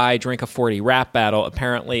a Phi Drinka 40 rap battle,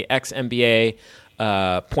 apparently ex-NBA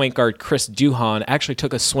point guard Chris Duhon actually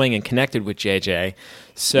took a swing and connected with JJ.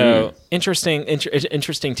 So interesting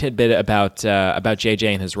tidbit about JJ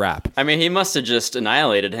and his rap. I mean, he must have just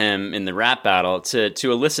annihilated him in the rap battle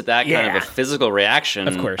to elicit that kind of a physical reaction.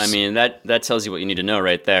 Of course. I mean, that tells you what you need to know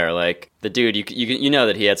right there. Like the dude, you know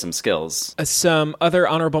that he had some skills. Some other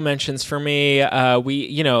honorable mentions for me. I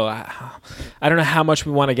don't know how much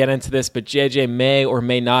we want to get into this, but JJ may or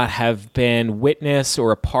may not have been witness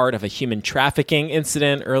or a part of a human trafficking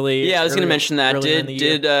incident early. Yeah, I was going to mention that.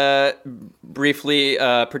 Did briefly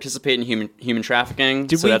participate in human trafficking.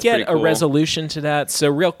 Did we get a resolution to that? So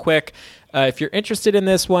real quick, if you're interested in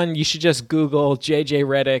this one, you should just Google JJ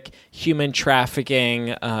Redick human trafficking.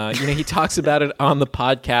 He talks about it on his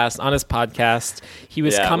podcast. He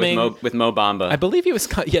was coming with Mo Bamba. I believe he was.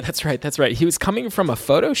 That's right. He was coming from a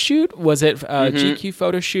photo shoot. Was it GQ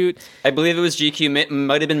photo shoot? I believe it was GQ.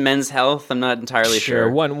 Might have been Men's Health. I'm not entirely sure.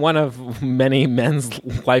 One of many men's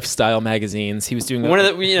lifestyle magazines. He was doing one of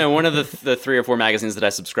the 3 or 4 magazines that I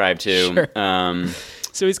subscribe to. Sure.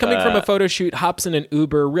 So he's coming from a photo shoot, hops in an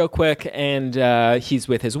Uber real quick, and he's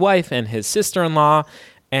with his wife and his sister-in-law.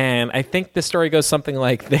 And I think the story goes something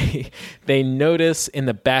like they notice in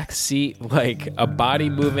the back seat like a body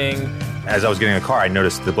moving. As I was getting in the car, I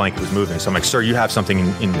noticed the blanket was moving. So I'm like, "Sir, you have something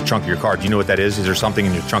in the trunk of your car. Do you know what that is? Is there something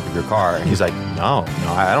in your trunk of your car?" And he's like, No,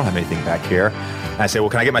 I don't have anything back here. And I say, "Well,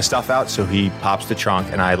 can I get my stuff out?" So he pops the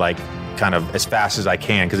trunk, and I kind of as fast as I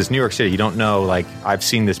can, because it's New York City. You don't know, I've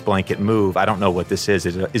seen this blanket move. I don't know what this is.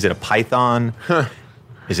 Is it a python?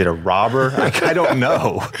 Is it a robber? I don't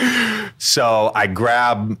know. So I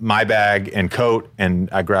grab my bag and coat, and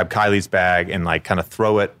I grab Kylie's bag and kind of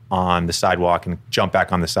throw it on the sidewalk and jump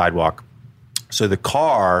back on the sidewalk. So the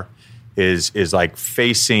car is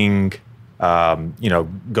facing,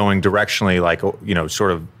 going directionally,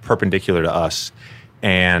 sort of perpendicular to us.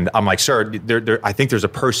 And I'm like, "Sir, I think there's a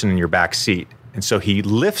person in your back seat." And so he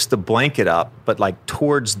lifts the blanket up, but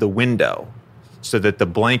towards the window, so that the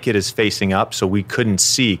blanket is facing up, so we couldn't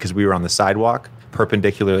see because we were on the sidewalk,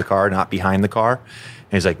 perpendicular to the car, not behind the car.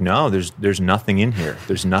 And he's like, "No, there's nothing in here.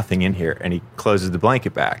 There's nothing in here." And he closes the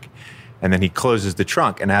blanket back, and then he closes the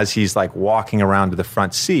trunk. And as he's walking around to the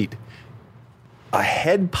front seat, a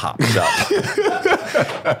head pops up.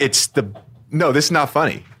 No, this is not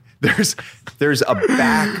funny. There's a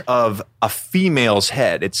back of a female's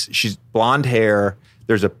head. She's blonde hair.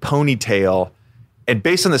 There's a ponytail, and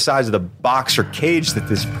based on the size of the box or cage that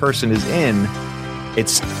this person is in,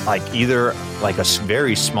 it's either a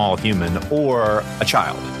very small human or a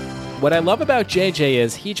child. What I love about JJ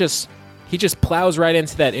is he just plows right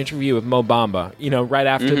into that interview with Mo Bamba. Right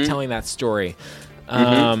after telling that story.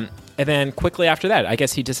 And then quickly after that, I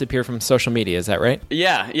guess he disappeared from social media. Is that right?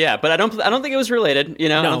 Yeah. But I don't think it was related. I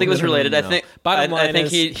don't think it was related. No. I think bottom line I think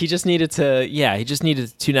he just needed to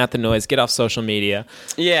tune out the noise, get off social media.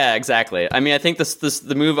 Yeah, exactly. I mean, I think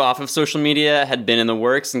the move off of social media had been in the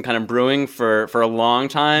works and kind of brewing for a long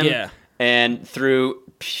time. Yeah. And through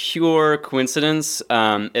pure coincidence,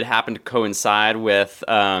 it happened to coincide with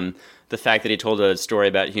the fact that he told a story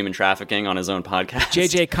about human trafficking on his own podcast.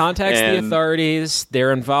 JJ contacts the authorities.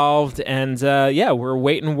 They're involved. And we're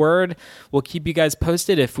waiting word. We'll keep you guys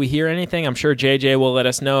posted if we hear anything. I'm sure JJ will let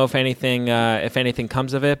us know if anything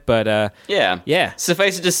comes of it. But yeah.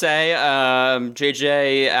 Suffice it to say,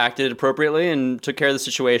 JJ acted appropriately and took care of the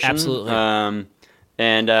situation. Absolutely.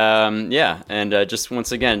 Just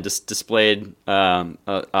once again, just displayed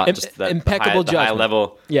just that impeccable the high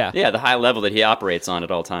level. Yeah, the high level that he operates on at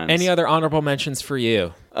all times. Any other honorable mentions for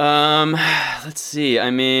you? Let's see. I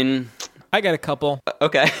mean, I got a couple.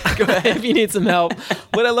 Okay, go ahead if you need some help.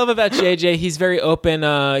 What I love about JJ, he's very open.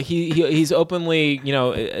 He's openly,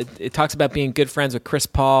 it talks about being good friends with Chris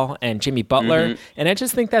Paul and Jimmy Butler, and I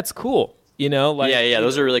just think that's cool.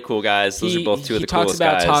 Those are really cool guys. Those are both two of the coolest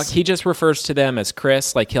guys. He just refers to them as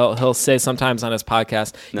Chris. He'll say sometimes on his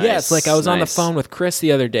podcast, nice, yeah, it's I was on the phone with Chris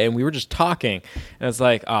the other day and we were just talking. And it's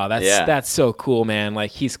oh, that's so cool, man.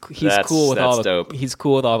 He's cool with all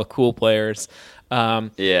the cool players. Also,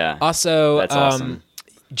 that's awesome.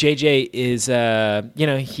 JJ is,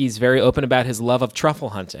 he's very open about his love of truffle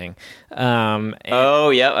hunting.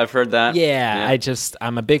 I've heard that. Yeah.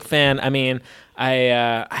 I'm a big fan. I mean,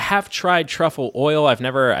 I have tried truffle oil. I've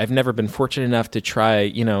never been fortunate enough to try,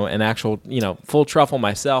 an actual, full truffle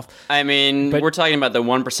myself. I mean, we're talking about the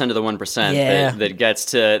 1% of the 1%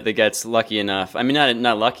 that gets lucky enough. I mean,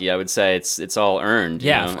 not lucky. I would say it's all earned.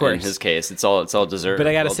 Yeah, of course. In his case, it's all deserved. But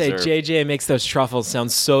I gotta say, JJ makes those truffles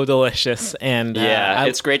sound so delicious, and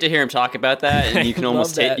it's great to hear him talk about that, and you can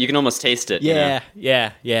almost taste it. Yeah.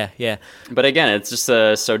 But again, it's just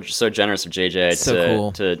so generous of JJ so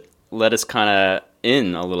cool to let us kind of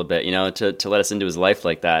in a little bit, to let us into his life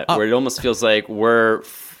like that, where it almost feels like we're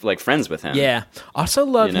like friends with him. Yeah. Also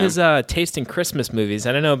love his taste in Christmas movies.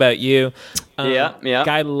 I don't know about you. Yeah.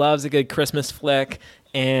 Guy loves a good Christmas flick.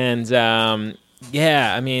 And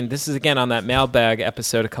I mean, this is again on that mailbag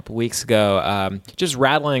episode a couple weeks ago. Just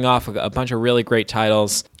rattling off a bunch of really great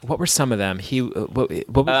titles. What were some of them?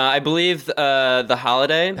 I believe The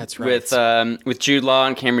Holiday. That's right. With Jude Law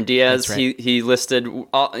and Cameron Diaz. That's right. He listed,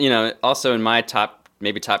 also in my top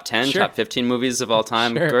 10, Sure. top 15 movies of all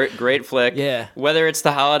time. Sure. Great flick. Yeah. Whether it's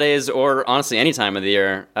the holidays or honestly any time of the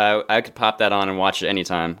year, I could pop that on and watch it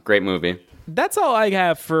anytime. Great movie. That's all I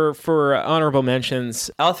have for honorable mentions.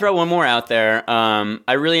 I'll throw one more out there.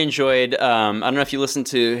 I really enjoyed, I don't know if you listened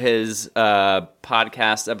to his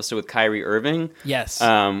podcast episode with Kyrie Irving. Yes.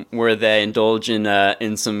 Where they indulge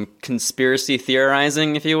in some conspiracy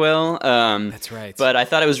theorizing, if you will. That's right. But I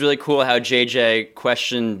thought it was really cool how JJ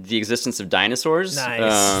questioned the existence of dinosaurs.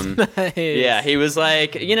 Nice. Nice. Yeah, he was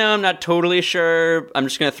like, I'm not totally sure. I'm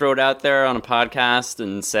just going to throw it out there on a podcast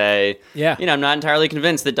and say, I'm not entirely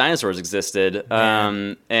convinced that dinosaurs existed.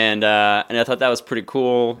 And I thought that was pretty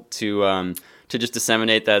cool to just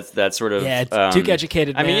disseminate that sort of Duke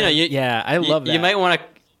educated man. I mean, I love that. You might want to.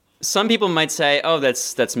 Some people might say, "Oh,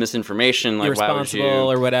 that's misinformation." Like, why would you?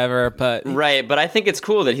 Irresponsible or whatever. But right. But I think it's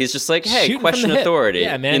cool that he's just like, "Hey, shooting question from the authority."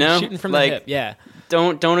 Hip. Yeah, man. Shooting from the hip. Yeah.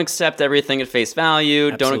 Don't accept everything at face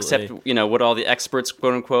value. Absolutely. Don't accept what all the experts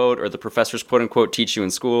quote unquote or the professors quote unquote teach you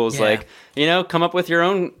in schools. Yeah. Like come up with your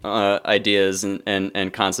own ideas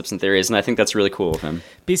and concepts and theories. And I think that's really cool of him.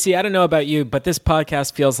 BC, I don't know about you, but this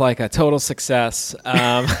podcast feels like a total success.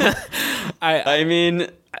 I mean.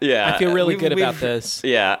 Yeah, I feel really good about this.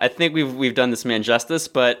 Yeah, I think we've done this man justice,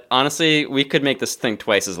 but honestly, we could make this thing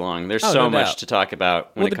twice as long. There's so much to talk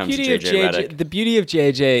about when it comes to JJ Redick. The beauty of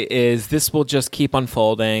JJ is this will just keep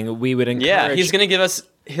unfolding. We would encourage... Yeah, he's going to give us...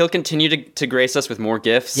 He'll continue to grace us with more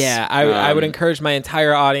gifts. Yeah, I would encourage my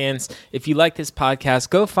entire audience, if you like this podcast,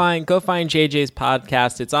 go find JJ's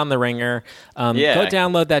podcast. It's on The Ringer. Go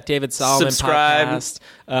download that David Solomon podcast.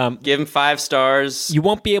 Give him 5 stars. You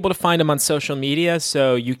won't be able to find him on social media,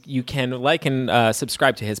 so you can like and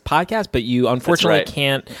subscribe to his podcast, but you unfortunately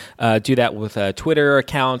can't do that with a Twitter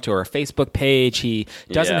account or a Facebook page. He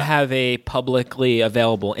doesn't have a publicly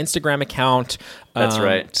available Instagram account. That's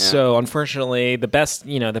right. Yeah. So unfortunately, the best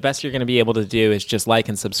you're going to be able to do is just like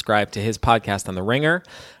and subscribe to his podcast on The Ringer.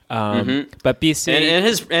 But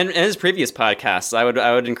BC and his previous podcasts, I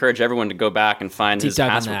would encourage everyone to go back and find his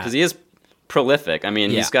past one because he is prolific. I mean,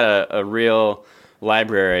 he's got a real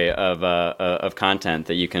library of content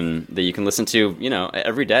that you can listen to,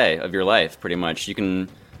 every day of your life, pretty much.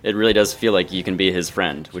 It really does feel like you can be his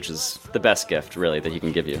friend, which is the best gift, really, that he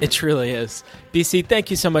can give you. It truly is. BC, thank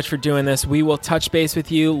you so much for doing this. We will touch base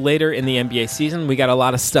with you later in the NBA season. We got a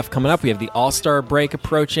lot of stuff coming up. We have the All-Star break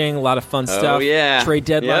approaching, a lot of fun stuff. Oh, yeah. Trade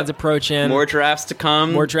deadlines approaching. More drafts to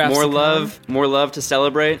come. More love to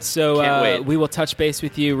celebrate. So Can't wait. We will touch base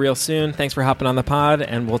with you real soon. Thanks for hopping on the pod,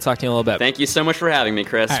 and we'll talk to you in a little bit. Thank you so much for having me,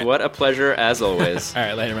 Chris. Right. What a pleasure, as always. All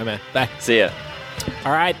right, later, my man. Bye. See ya.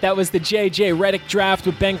 All right, that was the JJ Redick draft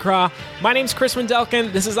with Ben Craw. My name's Chris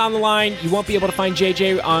Wendelken. This is On The Line. You won't be able to find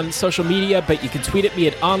JJ on social media, but you can tweet at me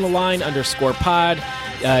at ontheline_pod.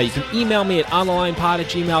 You can email me at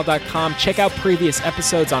onthelinepod@gmail.com. Check out previous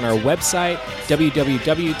episodes on our website,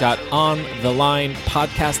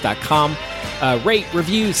 www.onthelinepodcast.com. Rate,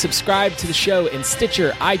 review, subscribe to the show in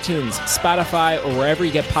Stitcher, iTunes, Spotify, or wherever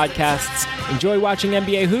you get podcasts. Enjoy watching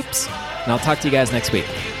NBA hoops, and I'll talk to you guys next week.